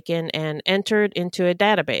were taken and entered into a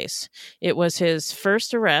database. It was his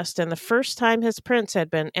first arrest and the first time his prints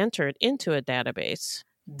had been entered into a database.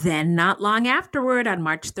 Then, not long afterward, on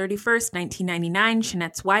March 31st, 1999,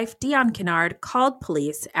 Chenette's wife, Dion Kennard, called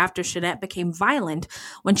police after Chenette became violent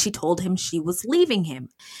when she told him she was leaving him.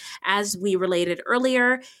 As we related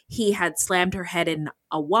earlier, he had slammed her head in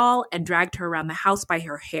a wall and dragged her around the house by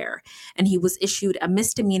her hair, and he was issued a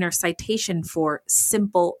misdemeanor citation for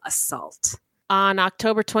simple assault. On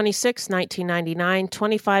October 26, 1999,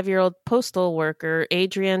 25-year-old postal worker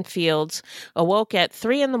Adrian Fields awoke at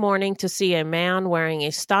 3 a.m. to see a man wearing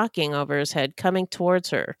a stocking over his head coming towards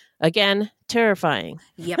her. Again, terrifying.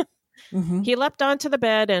 Yep. Mm-hmm. He leapt onto the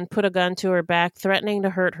bed and put a gun to her back, threatening to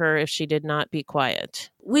hurt her if she did not be quiet.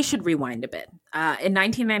 We should rewind a bit. In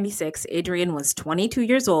 1996, Adrian was 22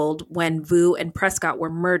 years old when Vu and Prescott were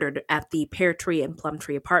murdered at the Pear Tree and Plum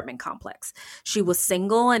Tree apartment complex. She was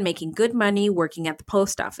single and making good money working at the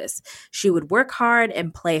post office. She would work hard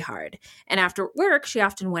and play hard. And after work, she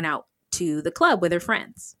often went out to the club with her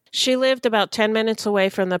friends. She lived about 10 minutes away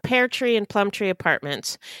from the Pear Tree and Plum Tree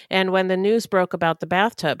apartments, and when the news broke about the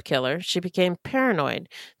bathtub killer, she became paranoid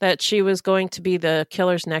that she was going to be the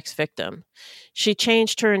killer's next victim. She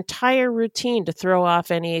changed her entire routine to throw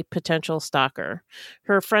off any potential stalker.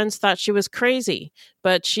 Her friends thought she was crazy,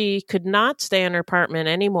 but she could not stay in her apartment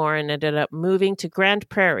anymore and ended up moving to Grand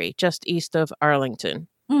Prairie, just east of Arlington.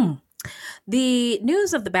 The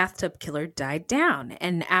news of the bathtub killer died down,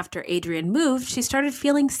 and after Adrian moved, she started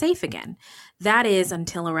feeling safe again. That is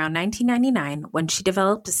until around 1999, when she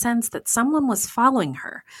developed a sense that someone was following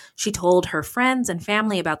her. She told her friends and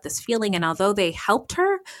family about this feeling, and although they helped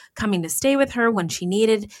her, coming to stay with her when she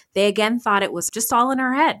needed, they again thought it was just all in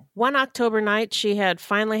her head. One October night, she had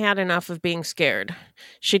finally had enough of being scared.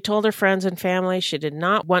 She told her friends and family she did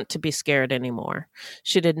not want to be scared anymore.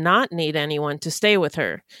 She did not need anyone to stay with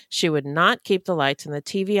her. She would not keep the lights and the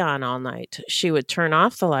TV on all night. She would turn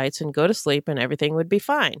off the lights and go to sleep, and everything would be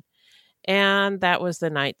fine. And that was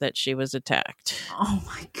the night that she was attacked. Oh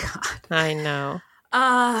my God. I know.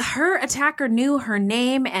 Her attacker knew her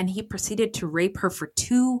name, and he proceeded to rape her for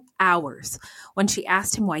 2 hours. When she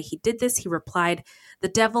asked him why he did this, he replied, "The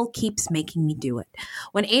devil keeps making me do it."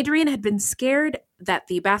 When Adrian had been scared that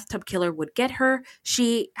the bathtub killer would get her,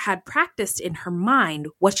 she had practiced in her mind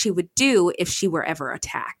what she would do if she were ever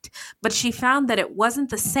attacked. But she found that it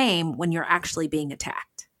wasn't the same when you're actually being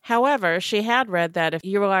attacked. However, she had read that if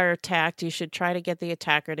you are attacked, you should try to get the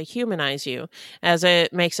attacker to humanize you, as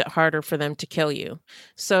it makes it harder for them to kill you.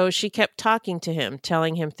 So she kept talking to him,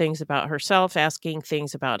 telling him things about herself, asking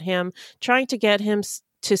things about him, trying to get him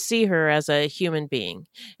to see her as a human being.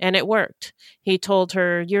 And it worked. He told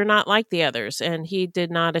her, "You're not like the others," and he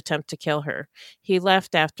did not attempt to kill her. He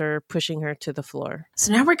left after pushing her to the floor.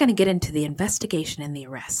 So now we're going to get into the investigation and the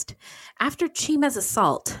arrest. After Chima's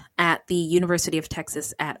assault at the University of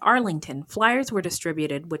Texas at Arlington, flyers were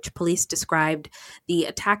distributed which police described the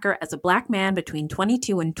attacker as a black man between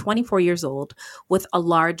 22 and 24 years old with a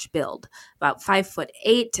large build, about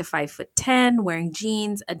 5'8" to 5'10", wearing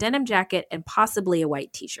jeans, a denim jacket, and possibly a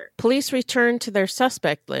white t-shirt. Police returned to their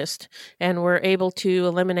suspect list and were able to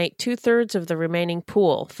eliminate 2/3 of the remaining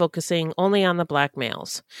pool, focusing only on the black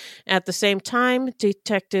males. At the same time,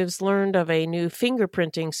 detectives learned of a new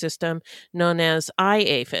fingerprinting system known as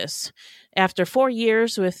iAFIS. After 4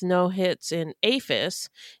 years with no hits in AFIS,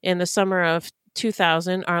 in the summer of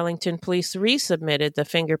 2000, Arlington police resubmitted the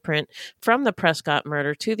fingerprint from the Prescott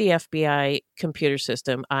murder to the FBI computer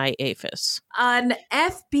system iAFIS. An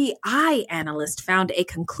FBI analyst found a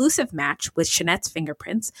conclusive match with Shanette's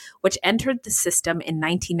fingerprints, which entered the system in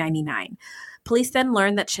 1999. Police then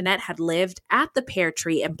learned that Shanette had lived at the Pear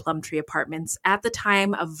Tree and Plum Tree apartments at the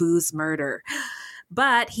time of Vu's murder.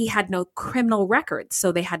 But he had no criminal record,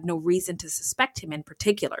 so they had no reason to suspect him in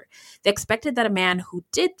particular. They expected that a man who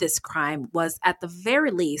did this crime was, at the very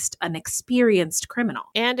least, an experienced criminal.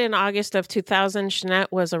 And in August of 2000, Shanette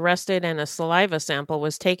was arrested and a saliva sample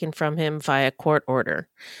was taken from him via court order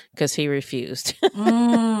because he refused.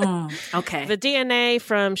 Okay. The DNA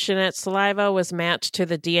from Shanette's saliva was matched to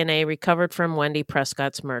the DNA recovered from Wendy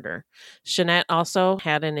Prescott's murder. Shanette also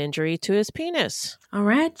had an injury to his penis. All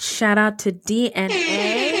right. Shout out to DNA.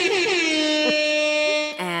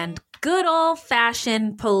 And good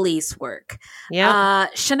old-fashioned police work. Yeah.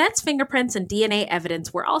 Shanette's fingerprints and DNA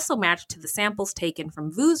evidence were also matched to the samples taken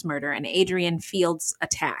from Vu's murder and Adrian Fields'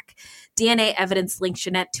 attack. DNA evidence linked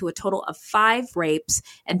Shanette to a total of 5 rapes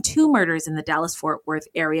and 2 murders in the Dallas-Fort Worth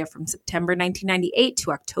area from September 1998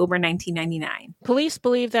 to October 1999. Police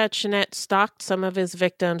believe that Shanette stalked some of his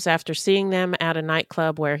victims after seeing them at a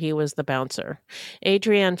nightclub where he was the bouncer.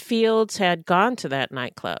 Adrian Fields had gone to that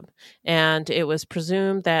nightclub, and it was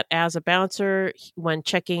presumed that as a bouncer, when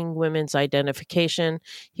checking women's identification,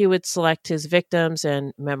 he would select his victims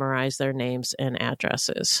and memorize their names and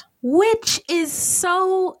addresses. Which is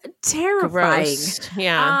so terrifying. Gross.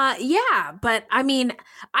 Yeah. Yeah, but I mean,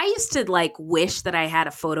 I used to wish that I had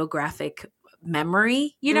a photographic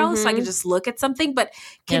memory, so I could just look at something. But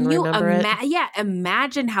can you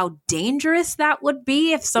imagine how dangerous that would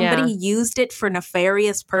be if somebody used it for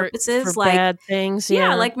nefarious purposes, for bad things?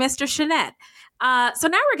 Yeah, like Mr. Shanette. So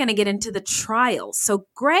now we're going to get into the trial. So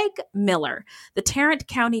Greg Miller, the Tarrant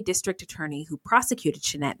County District Attorney who prosecuted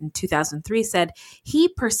Shanette in 2003, said, "He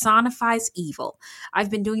personifies evil. I've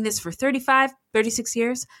been doing this for 36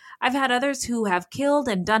 years. I've had others who have killed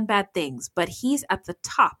and done bad things, but he's at the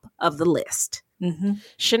top of the list." Mm-hmm.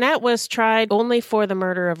 Shanette was tried only for the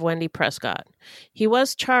murder of Wendy Prescott. He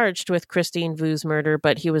was charged with Christine Vu's murder,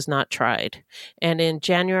 but he was not tried. And in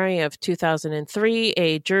January of 2003,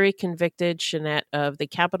 a jury convicted Shanette of the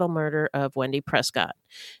capital murder of Wendy Prescott,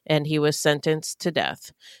 and he was sentenced to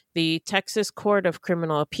death. The Texas Court of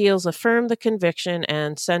Criminal Appeals affirmed the conviction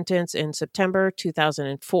and sentence in September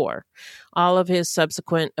 2004. All of his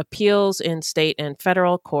subsequent appeals in state and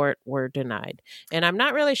federal court were denied. And I'm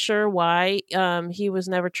not really sure why he was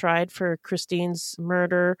never tried for Christine's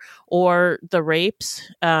murder or the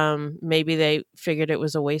rapes. Maybe they figured it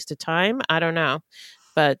was a waste of time. I don't know.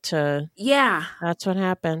 But yeah, that's what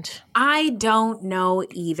happened. I don't know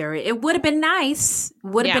either. It would have been nice.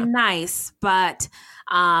 But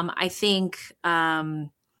I think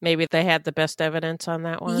maybe they had the best evidence on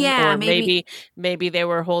that one. Yeah, or maybe they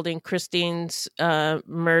were holding Christine's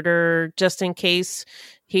murder just in case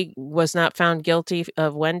he was not found guilty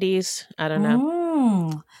of Wendy's. I don't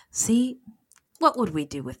know. See, what would we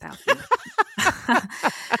do without you?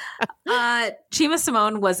 Chima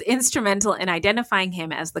Simone was instrumental in identifying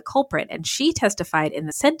him as the culprit, and she testified in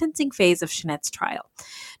the sentencing phase of Shanette's trial.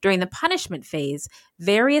 During the punishment phase,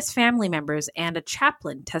 various family members and a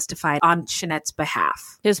chaplain testified on Shanette's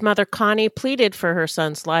behalf. His mother, Connie, pleaded for her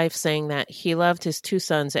son's life, saying that he loved his 2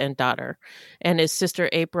 sons and daughter. And his sister,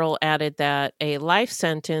 April, added that a life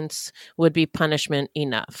sentence would be punishment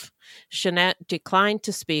enough. Shanette declined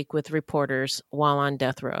to speak with reporters while on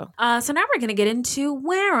death row. So now we're going to get into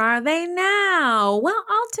where are they now? Well,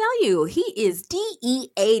 I'll tell you, he is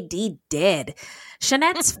DEAD dead.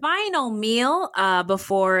 Shanette's final meal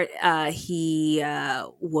before he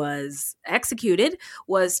was executed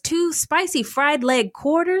was 2 spicy fried leg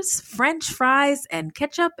quarters, French fries, and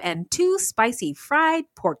ketchup, and 2 spicy fried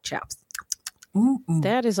pork chops. Mm-mm.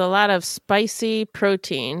 That is a lot of spicy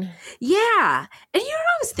protein. Yeah. And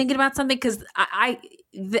I was thinking about something because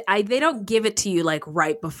they don't give it to you like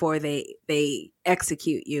right before they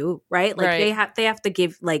execute you, right? Like they have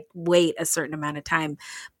to wait a certain amount of time.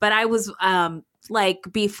 But I was like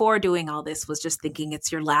before doing all this was just thinking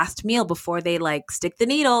it's your last meal before they like stick the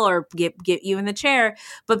needle or get you in the chair.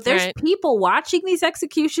 But there's people watching these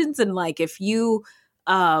executions, and like if you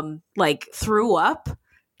like threw up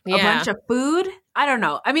a bunch of food, I don't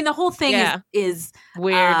know. I mean, the whole thing is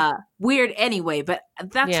weird anyway, but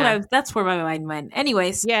that's where my mind went.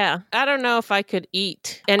 Anyways. Yeah. I don't know if I could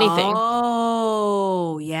eat anything.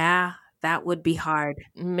 Oh, yeah. That would be hard.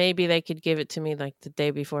 Maybe they could give it to me like the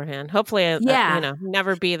day beforehand. Hopefully,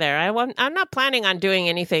 never be there. I'm not planning on doing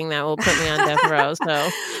anything that will put me on death row. So,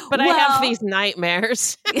 but I have these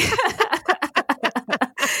nightmares.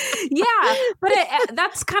 Yeah, but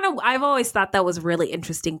that's kind of, I've always thought that was a really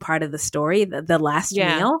interesting part of the story, the last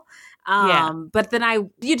meal. But then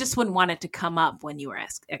you just wouldn't want it to come up when you were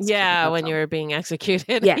executed. Yeah, when you were being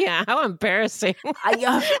executed. Yeah, how embarrassing.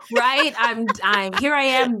 Right? I'm here. I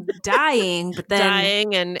am dying, but then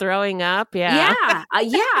dying and throwing up. Yeah.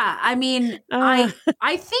 I mean, I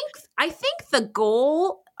think the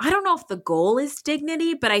goal. I don't know if the goal is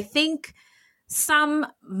dignity, but I think some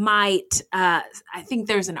might. I think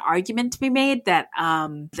there's an argument to be made that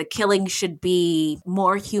the killing should be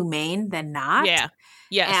more humane than not. Yeah.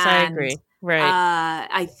 Yes, I agree. Right.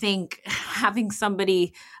 I think having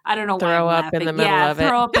somebody, I don't know, throw up in the middle of it.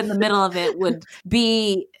 Throw up in the middle of it would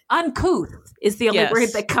be uncouth. Is the only word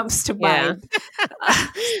that comes to mind.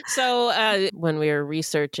 So when we were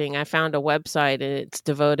researching, I found a website, and it's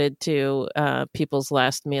devoted to people's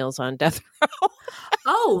last meals on death row.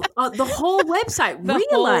 The whole website. The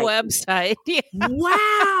whole website. Yeah.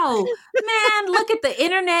 Wow, man! Look at the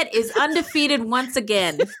internet is undefeated once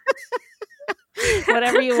again.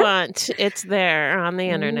 Whatever you want, it's there on the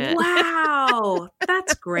internet. Wow,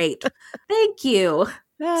 that's great. Thank you.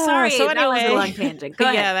 Sorry, so anyway, that was a long tangent. Go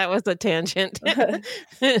ahead. Yeah, that was a tangent.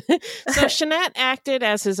 So Shenette acted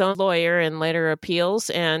as his own lawyer in later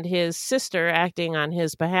appeals, and his sister, acting on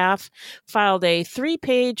his behalf, filed a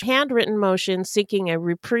 3-page handwritten motion seeking a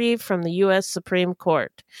reprieve from the U.S. Supreme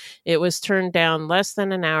Court. It was turned down less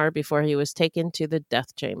than an hour before he was taken to the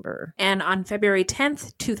death chamber. And on February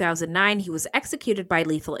 10th, 2009, he was executed by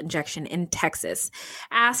lethal injection in Texas.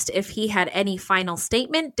 Asked if he had any final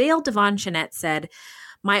statement, Dale Devon Shenette said,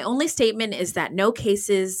 "My only statement is that no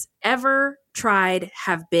cases ever tried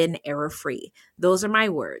have been error-free. Those are my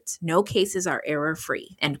words. No cases are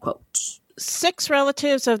error-free." End quote. 6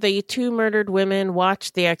 relatives of the 2 murdered women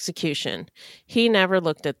watched the execution. He never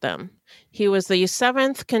looked at them. He was the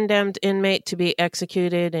 7th condemned inmate to be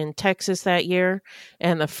executed in Texas that year,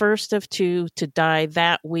 and the first of 2 to die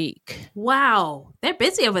that week. Wow. They're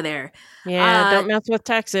busy over there. Yeah, don't mess with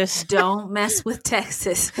Texas. Don't mess with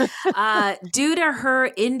Texas. Due to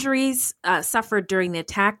her injuries suffered during the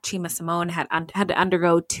attack, Chima Simone had to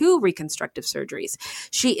undergo 2 reconstructive surgeries.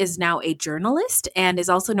 She is now a journalist and is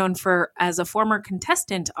also known as a former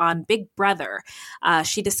contestant on Big Brother.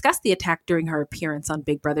 She discussed the attack during her appearance on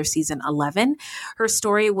Big Brother season 11. Her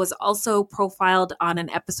story was also profiled on an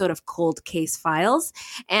episode of Cold Case Files,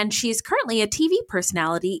 and she's currently a TV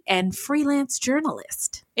personality and freelance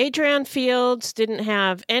journalist. Adrienne Fields didn't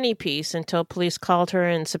have any peace until police called her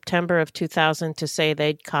in September of 2000 to say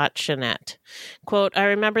they'd caught Shenette. Quote, "I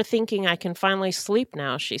remember thinking I can finally sleep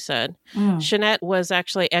now," she said. Shenette was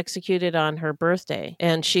actually executed on her birthday,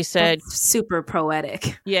 and she said... That's super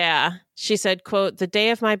poetic. Yeah. She said, quote, "The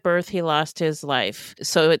day of my birth, he lost his life.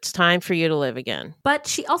 So it's time for you to live again." But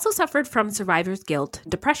she also suffered from survivor's guilt,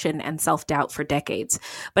 depression, and self-doubt for decades.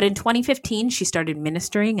 But in 2015, she started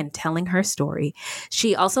ministering and telling her story.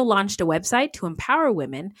 She also launched a website to empower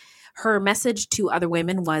women. Her message to other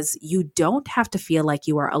women was, you don't have to feel like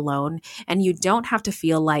you are alone, and you don't have to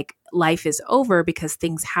feel like life is over because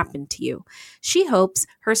things happen to you. She hopes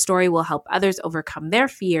her story will help others overcome their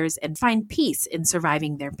fears and find peace in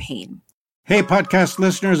surviving their pain. Hey, podcast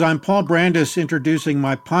listeners, I'm Paul Brandis introducing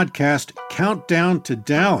my podcast, Countdown to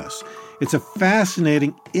Dallas. It's a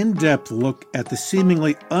fascinating, in-depth look at the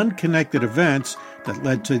seemingly unconnected events that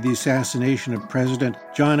led to the assassination of President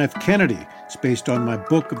John F. Kennedy. It's based on my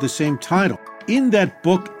book of the same title. In that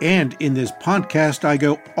book and in this podcast, I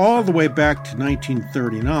go all the way back to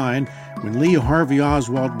 1939, when Lee Harvey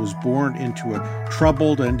Oswald was born into a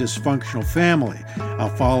troubled and dysfunctional family.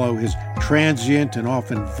 I'll follow his transient and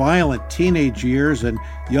often violent teenage years and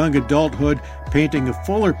young adulthood, painting a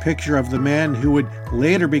fuller picture of the man who would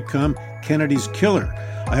later become Kennedy's killer.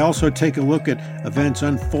 I also take a look at events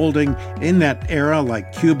unfolding in that era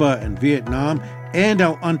like Cuba and Vietnam, And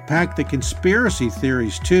I'll unpack the conspiracy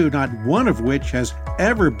theories too, not one of which has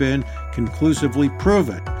ever been conclusively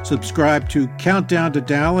proven. Subscribe to Countdown to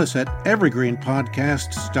Dallas at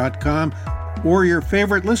evergreenpodcasts.com or your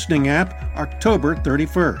favorite listening app, October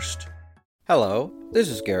 31st. Hello, this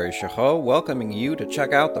is Gary Chahot welcoming you to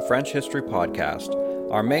check out the French History Podcast.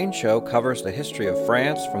 Our main show covers the history of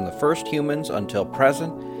France from the first humans until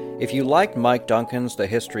present. If you liked Mike Duncan's The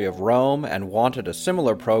History of Rome and wanted a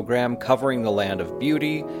similar program covering the land of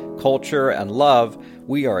beauty, culture, and love,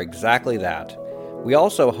 we are exactly that. We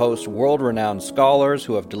also host world-renowned scholars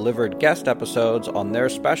who have delivered guest episodes on their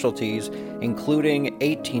specialties, including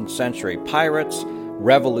 18th century pirates,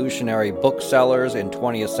 revolutionary booksellers in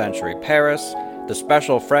 20th century Paris, the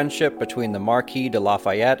special friendship between the Marquis de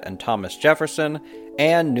Lafayette and Thomas Jefferson,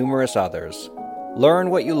 and numerous others. Learn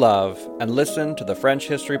what you love and listen to the French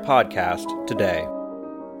History Podcast today.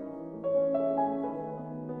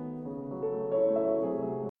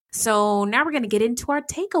 So now we're going to get into our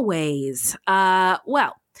takeaways.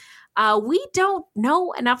 We don't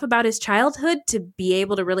know enough about his childhood to be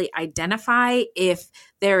able to really identify if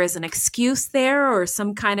there is an excuse there or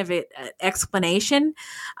some kind of explanation.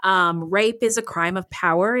 Rape is a crime of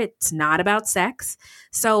power. It's not about sex.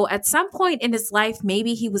 So at some point in his life,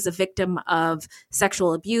 maybe he was a victim of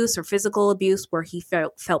sexual abuse or physical abuse where he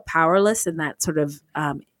felt powerless, and that sort of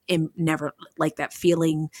never like that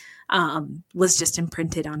feeling was just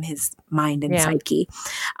imprinted on his mind and psyche.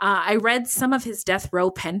 I read some of his death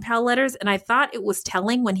row pen pal letters, and I thought it was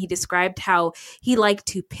telling when he described how he liked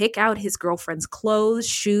to pick out his girlfriend's clothes,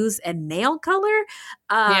 shoes, and nail color.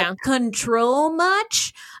 Control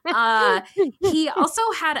much. He also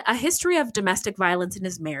had a history of domestic violence in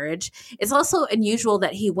his marriage. It's also unusual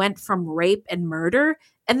that he went from rape and murder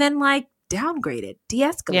and then downgraded,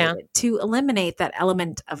 de-escalated to eliminate that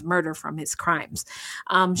element of murder from his crimes.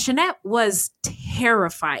 Jeanette was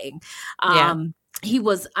terrifying. He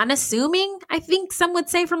was unassuming, I think some would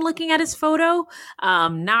say, from looking at his photo.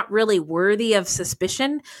 Not really worthy of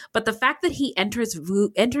suspicion. But the fact that he entered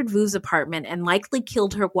Vu's apartment and likely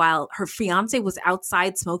killed her while her fiance was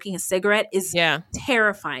outside smoking a cigarette is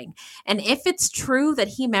terrifying. And if it's true that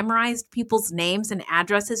he memorized people's names and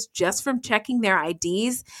addresses just from checking their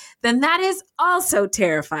IDs, then that is also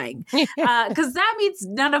terrifying. Because that means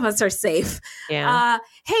none of us are safe.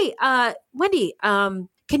 Hey, Wendy,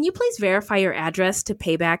 can you please verify your address to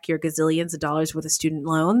pay back your gazillions of dollars worth of student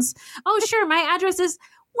loans? Oh, sure. My address is,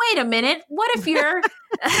 wait a minute. What if you're,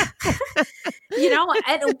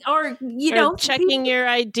 checking your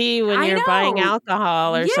ID when you're buying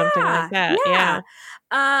alcohol or something like that.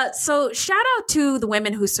 So shout out to the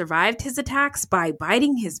women who survived his attacks by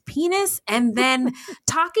biting his penis and then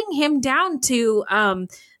talking him down to,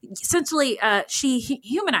 essentially, she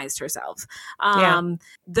humanized herself.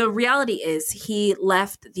 The reality is he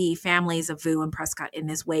left the families of Vu and Prescott in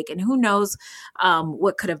his wake, and who knows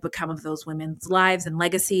what could have become of those women's lives and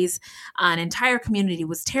legacies. An entire community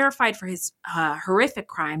was terrified for his horrific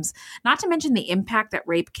crimes, not to mention the impact that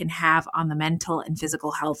rape can have on the mental and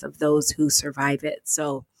physical health of those who survive it.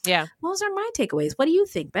 So those are my takeaways. What do you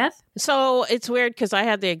think, Beth? So it's weird because I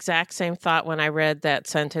had the exact same thought when I read that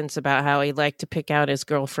sentence about how he liked to pick out his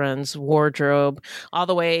girlfriend's wardrobe all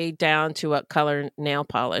the way down to what color nail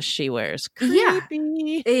polish she wears.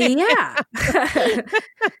 Creepy.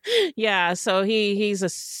 So he's a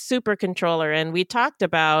super controller. And we talked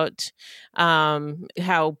about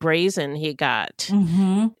how brazen he got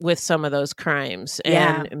with some of those crimes.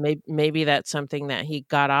 And maybe that's something that he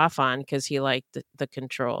got off on because he liked the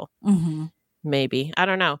control. Maybe. I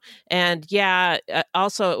don't know. And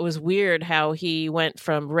also it was weird how he went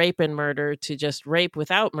from rape and murder to just rape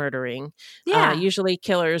without murdering. Usually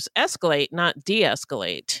killers escalate, not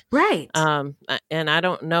de-escalate. Right. And I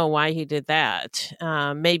don't know why he did that.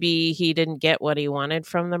 Maybe he didn't get what he wanted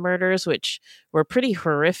from the murders, which were pretty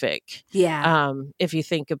horrific. If you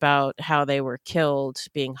think about how they were killed,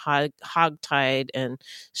 being hogtied and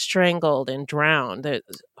strangled and drowned.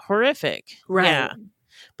 It's horrific. Right. Yeah.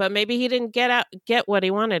 But maybe he didn't get what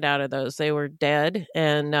he wanted out of those. They were dead,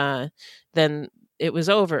 and then it was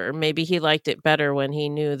over. Maybe he liked it better when he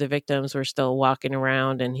knew the victims were still walking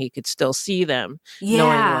around and he could still see them,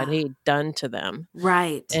 knowing what he'd done to them.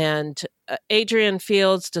 Right. And Adrienne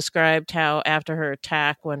Fields described how after her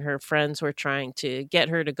attack, when her friends were trying to get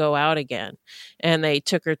her to go out again, and they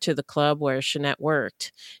took her to the club where Jeanette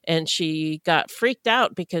worked, and she got freaked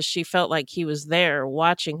out because she felt like he was there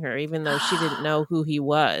watching her, even though she didn't know who he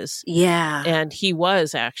was. And he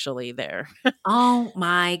was actually there. Oh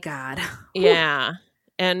my God.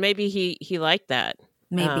 And maybe he liked that.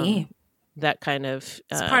 Maybe. that kind of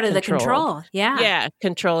it's part of the control. Yeah,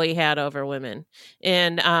 control he had over women.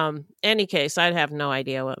 In any case, I'd have no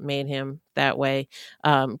idea what made him that way,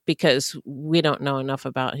 because we don't know enough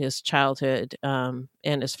about his childhood. And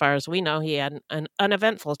as far as we know, he had an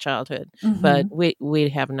uneventful childhood, but we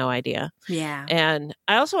have no idea. Yeah. And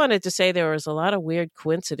I also wanted to say there was a lot of weird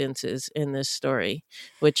coincidences in this story,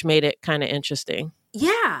 which made it kind of interesting.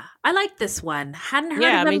 Yeah, I like this one. Hadn't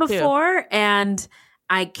heard of him before, and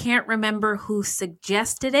I can't remember who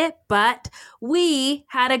suggested it, but we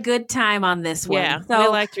had a good time on this one. Yeah, so, we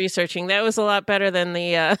liked researching. That was a lot better than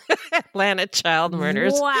the Atlanta child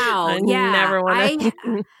murders. Wow,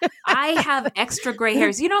 I have extra gray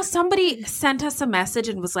hairs. You know, somebody sent us a message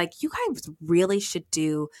and was like, you guys really should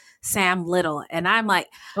do Sam Little. And I'm like,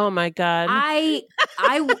 oh my God. I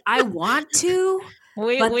want to.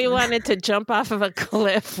 We wanted to jump off of a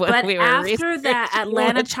cliff when we were after that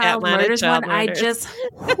Atlanta child murders one, I just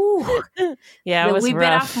it was we rough.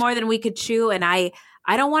 bit off more than we could chew, and I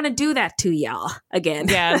don't want to do that to y'all again.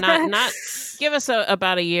 Yeah, not give us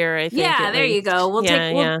about a year. I think. Yeah, there you go. We'll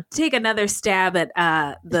take another stab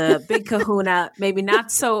at the Big Kahuna. Maybe not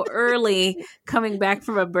so early, coming back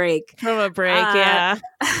from a break. Yeah.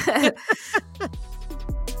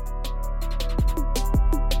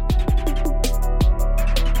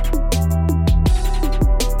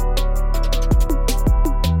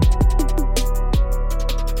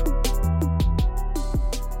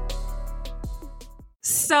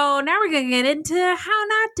 So now we're going to get into how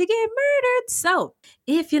not to get murdered. So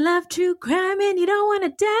if you love true crime and you don't want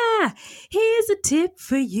to die, here's a tip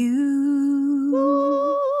for you.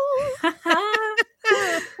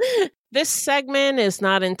 This segment is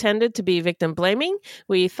not intended to be victim blaming.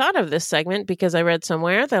 We thought of this segment because I read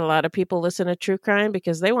somewhere that a lot of people listen to true crime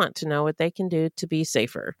because they want to know what they can do to be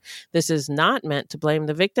safer. This is not meant to blame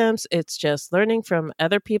the victims. It's just learning from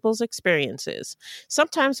other people's experiences.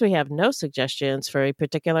 Sometimes we have no suggestions for a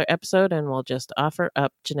particular episode and we'll just offer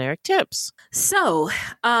up generic tips. So,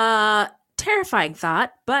 terrifying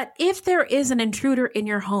thought, but if there is an intruder in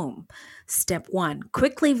your home, step 1,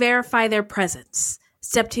 quickly verify their presence.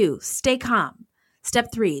 Step 2, stay calm. Step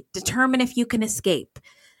 3, determine if you can escape.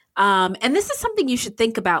 And this is something you should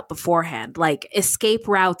think about beforehand, like escape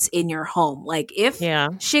routes in your home. Like if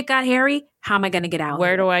shit got hairy, how am I going to get out?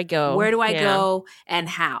 Where do I go? Where do I go and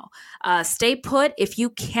how? Stay put if you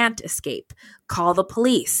can't escape. Call the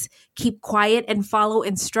police. Keep quiet and follow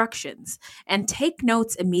instructions. And take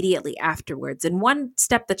notes immediately afterwards. And one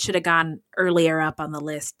step that should have gone earlier up on the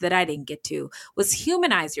list that I didn't get to was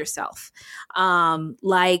humanize yourself.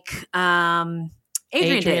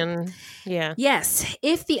 Adrian did. Yeah. Yes.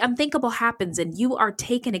 If the unthinkable happens and you are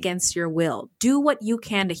taken against your will, do what you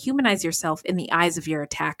can to humanize yourself in the eyes of your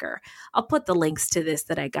attacker. I'll put the links to this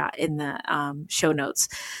that I got in the show notes.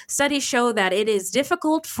 Studies show that it is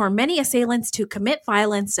difficult for many assailants to commit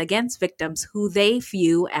violence against victims who they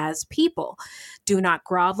view as people. Do not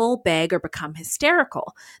grovel, beg, or become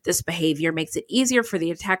hysterical. This behavior makes it easier for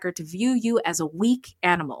the attacker to view you as a weak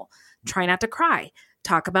animal. Try not to cry.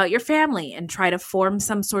 Talk about your family and try to form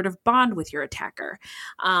some sort of bond with your attacker.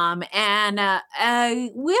 I feel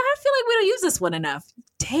like we don't use this one enough.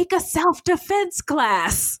 Take a self-defense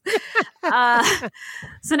class.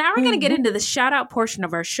 So now we're going to get into the shout out portion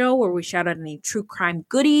of our show where we shout out any true crime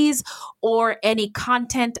goodies or any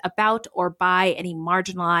content about or by any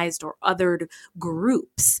marginalized or othered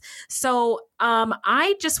groups. So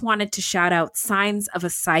I just wanted to shout out Signs of a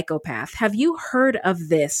Psychopath. Have you heard of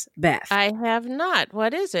this, Beth? I have not.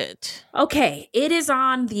 What is it? Okay. It is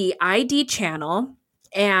on the ID channel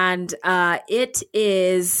and it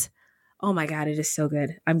is... Oh my God, it is so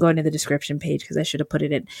good. I'm going to the description page because I should have put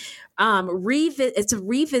it in. It's a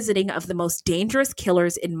revisiting of the most dangerous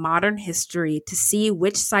killers in modern history to see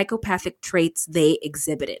which psychopathic traits they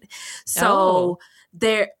exhibited. So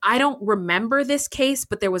I don't remember this case,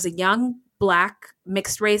 but there was a young Black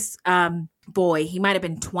mixed race boy. He might have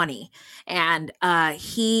been 20. And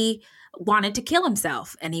he wanted to kill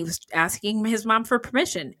himself. And he was asking his mom for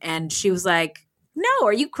permission. And she was like, no,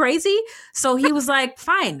 are you crazy? So he was like,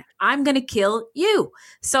 fine, I'm going to kill you.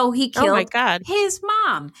 So he killed his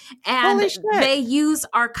mom. And they use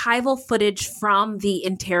archival footage from the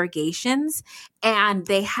interrogations. And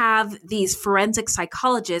they have these forensic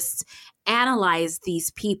psychologists analyze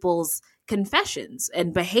these people's confessions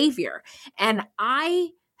and behavior. And I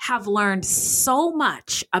have learned so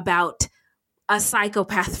much about a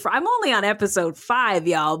psychopath. I'm only on episode 5,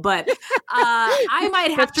 y'all, but I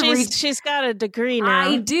might have to... She's got a degree now.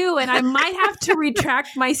 I do, and I might have to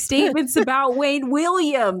retract my statements about Wayne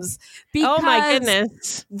Williams because oh my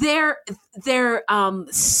goodness, they're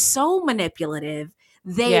so manipulative.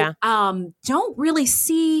 they don't really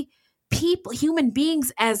see human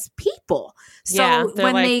beings as people. So they're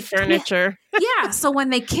when like they furniture. So when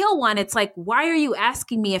they kill one, it's like, why are you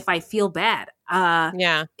asking me if I feel bad?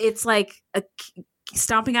 It's like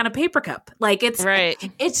stomping on a paper cup. Like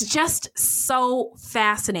it's just so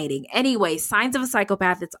fascinating. Anyway, Signs of a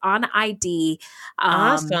Psychopath. It's on ID.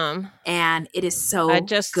 Awesome. And it is so I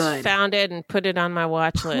just good. found it and put it on my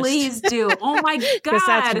watch list. Please do. Oh my God. Because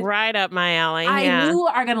that's right up my alley. I knew you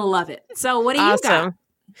are going to love it. So what do you got?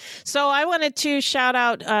 So I wanted to shout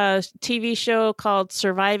out a TV show called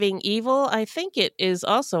Surviving Evil. I think it is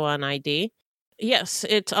also on ID. Yes,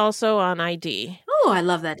 it's also on ID. Oh, I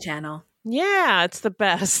love that channel. Yeah, it's the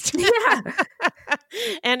best. Yeah.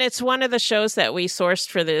 And it's one of the shows that we sourced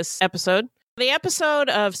for this episode. The episode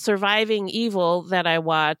of Surviving Evil that I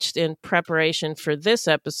watched in preparation for this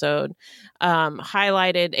episode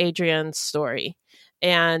highlighted Adrian's story.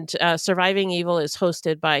 And Surviving Evil is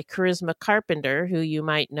hosted by Charisma Carpenter, who you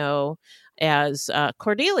might know as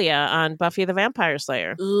Cordelia on Buffy the Vampire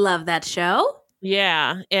Slayer. Love that show.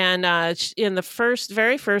 Yeah. And in the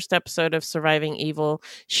very first episode of Surviving Evil,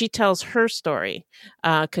 she tells her story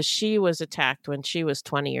because she was attacked when she was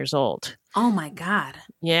 20 years old. Oh, my God.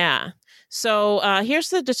 Yeah. So here's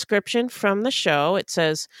the description from the show. It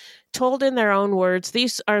says, told in their own words,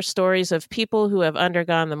 these are stories of people who have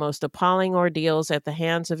undergone the most appalling ordeals at the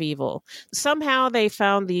hands of evil. Somehow they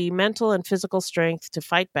found the mental and physical strength to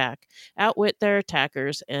fight back, outwit their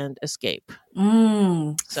attackers, and escape.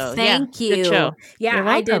 So thank you. Good show. Yeah,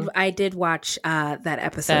 I did watch that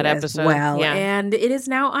episode as well. Yeah. And it is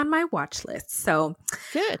now on my watch list. So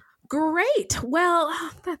good. Great. Well,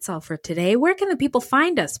 that's all for today. Where can the people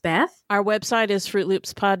find us, Beth? Our website is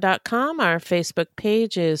fruitloopspod.com. Our Facebook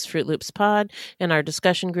page is Fruit Loops Pod, and our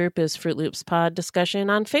discussion group is Fruit Loops Pod Discussion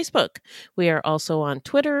on Facebook. We are also on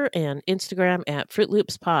Twitter and Instagram at Fruit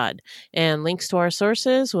Loops Pod, and links to our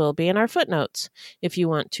sources will be in our footnotes. If you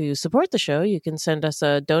want to support the show, you can send us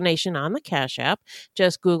a donation on the Cash App.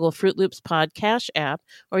 Just Google Fruit Loops Pod Cash App,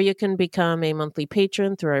 or you can become a monthly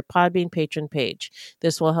patron through our Podbean patron page.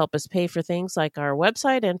 This will help us pay for things like our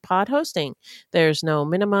website and pod hosting. There's no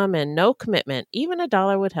minimum and no commitment. Even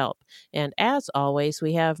 $1 would help. And as always,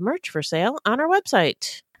 we have merch for sale on our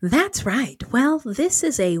website. That's right. Well, this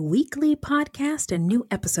is a weekly podcast and new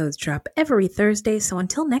episodes drop every Thursday. So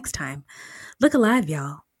until next time, look alive,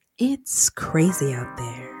 y'all. It's crazy out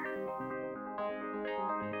there.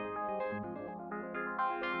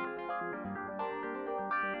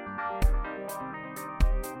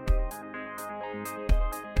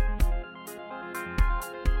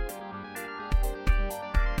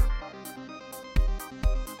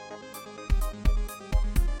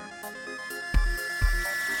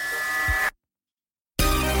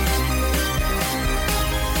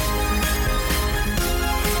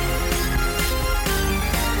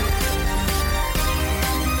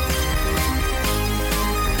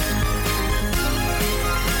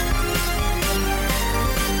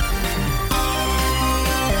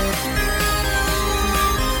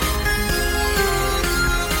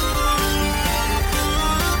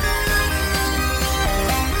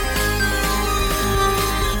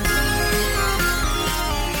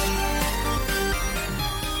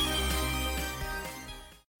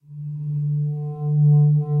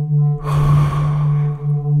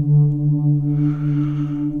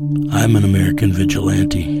 I'm an American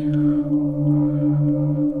vigilante.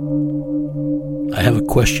 I have a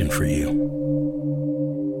question for you.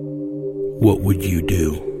 What would you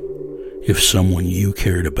do if someone you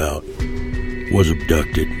cared about was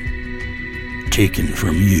abducted, taken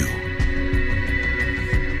from you?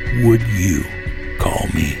 Would you call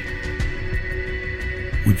me?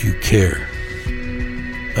 Would you care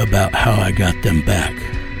about how I got them back?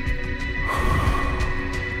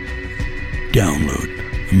 Download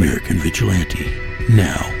American Vigilante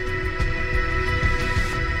now.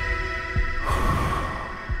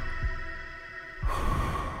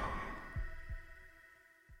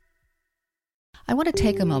 I want to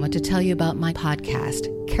take a moment to tell you about my podcast,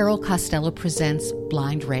 Carol Costello Presents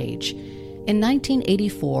Blind Rage. In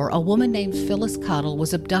 1984, a woman named Phyllis Cottle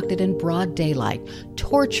was abducted in broad daylight,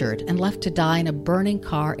 tortured, and left to die in a burning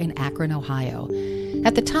car in Akron, Ohio.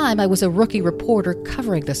 At the time, I was a rookie reporter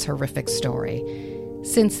covering this horrific story.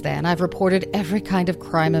 Since then, I've reported every kind of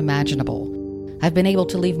crime imaginable. I've been able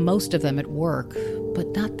to leave most of them at work, but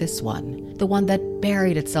not this one, the one that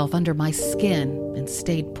buried itself under my skin and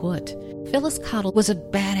stayed put. Phyllis Cottle was a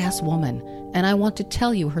badass woman, and I want to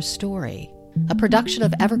tell you her story. A production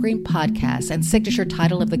of Evergreen Podcasts and signature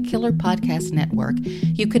title of the Killer Podcast Network,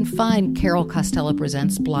 you can find Carol Costello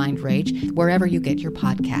Presents Blind Rage wherever you get your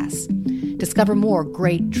podcasts. Discover more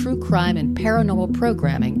great true crime and paranormal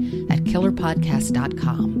programming at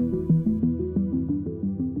killerpodcast.com.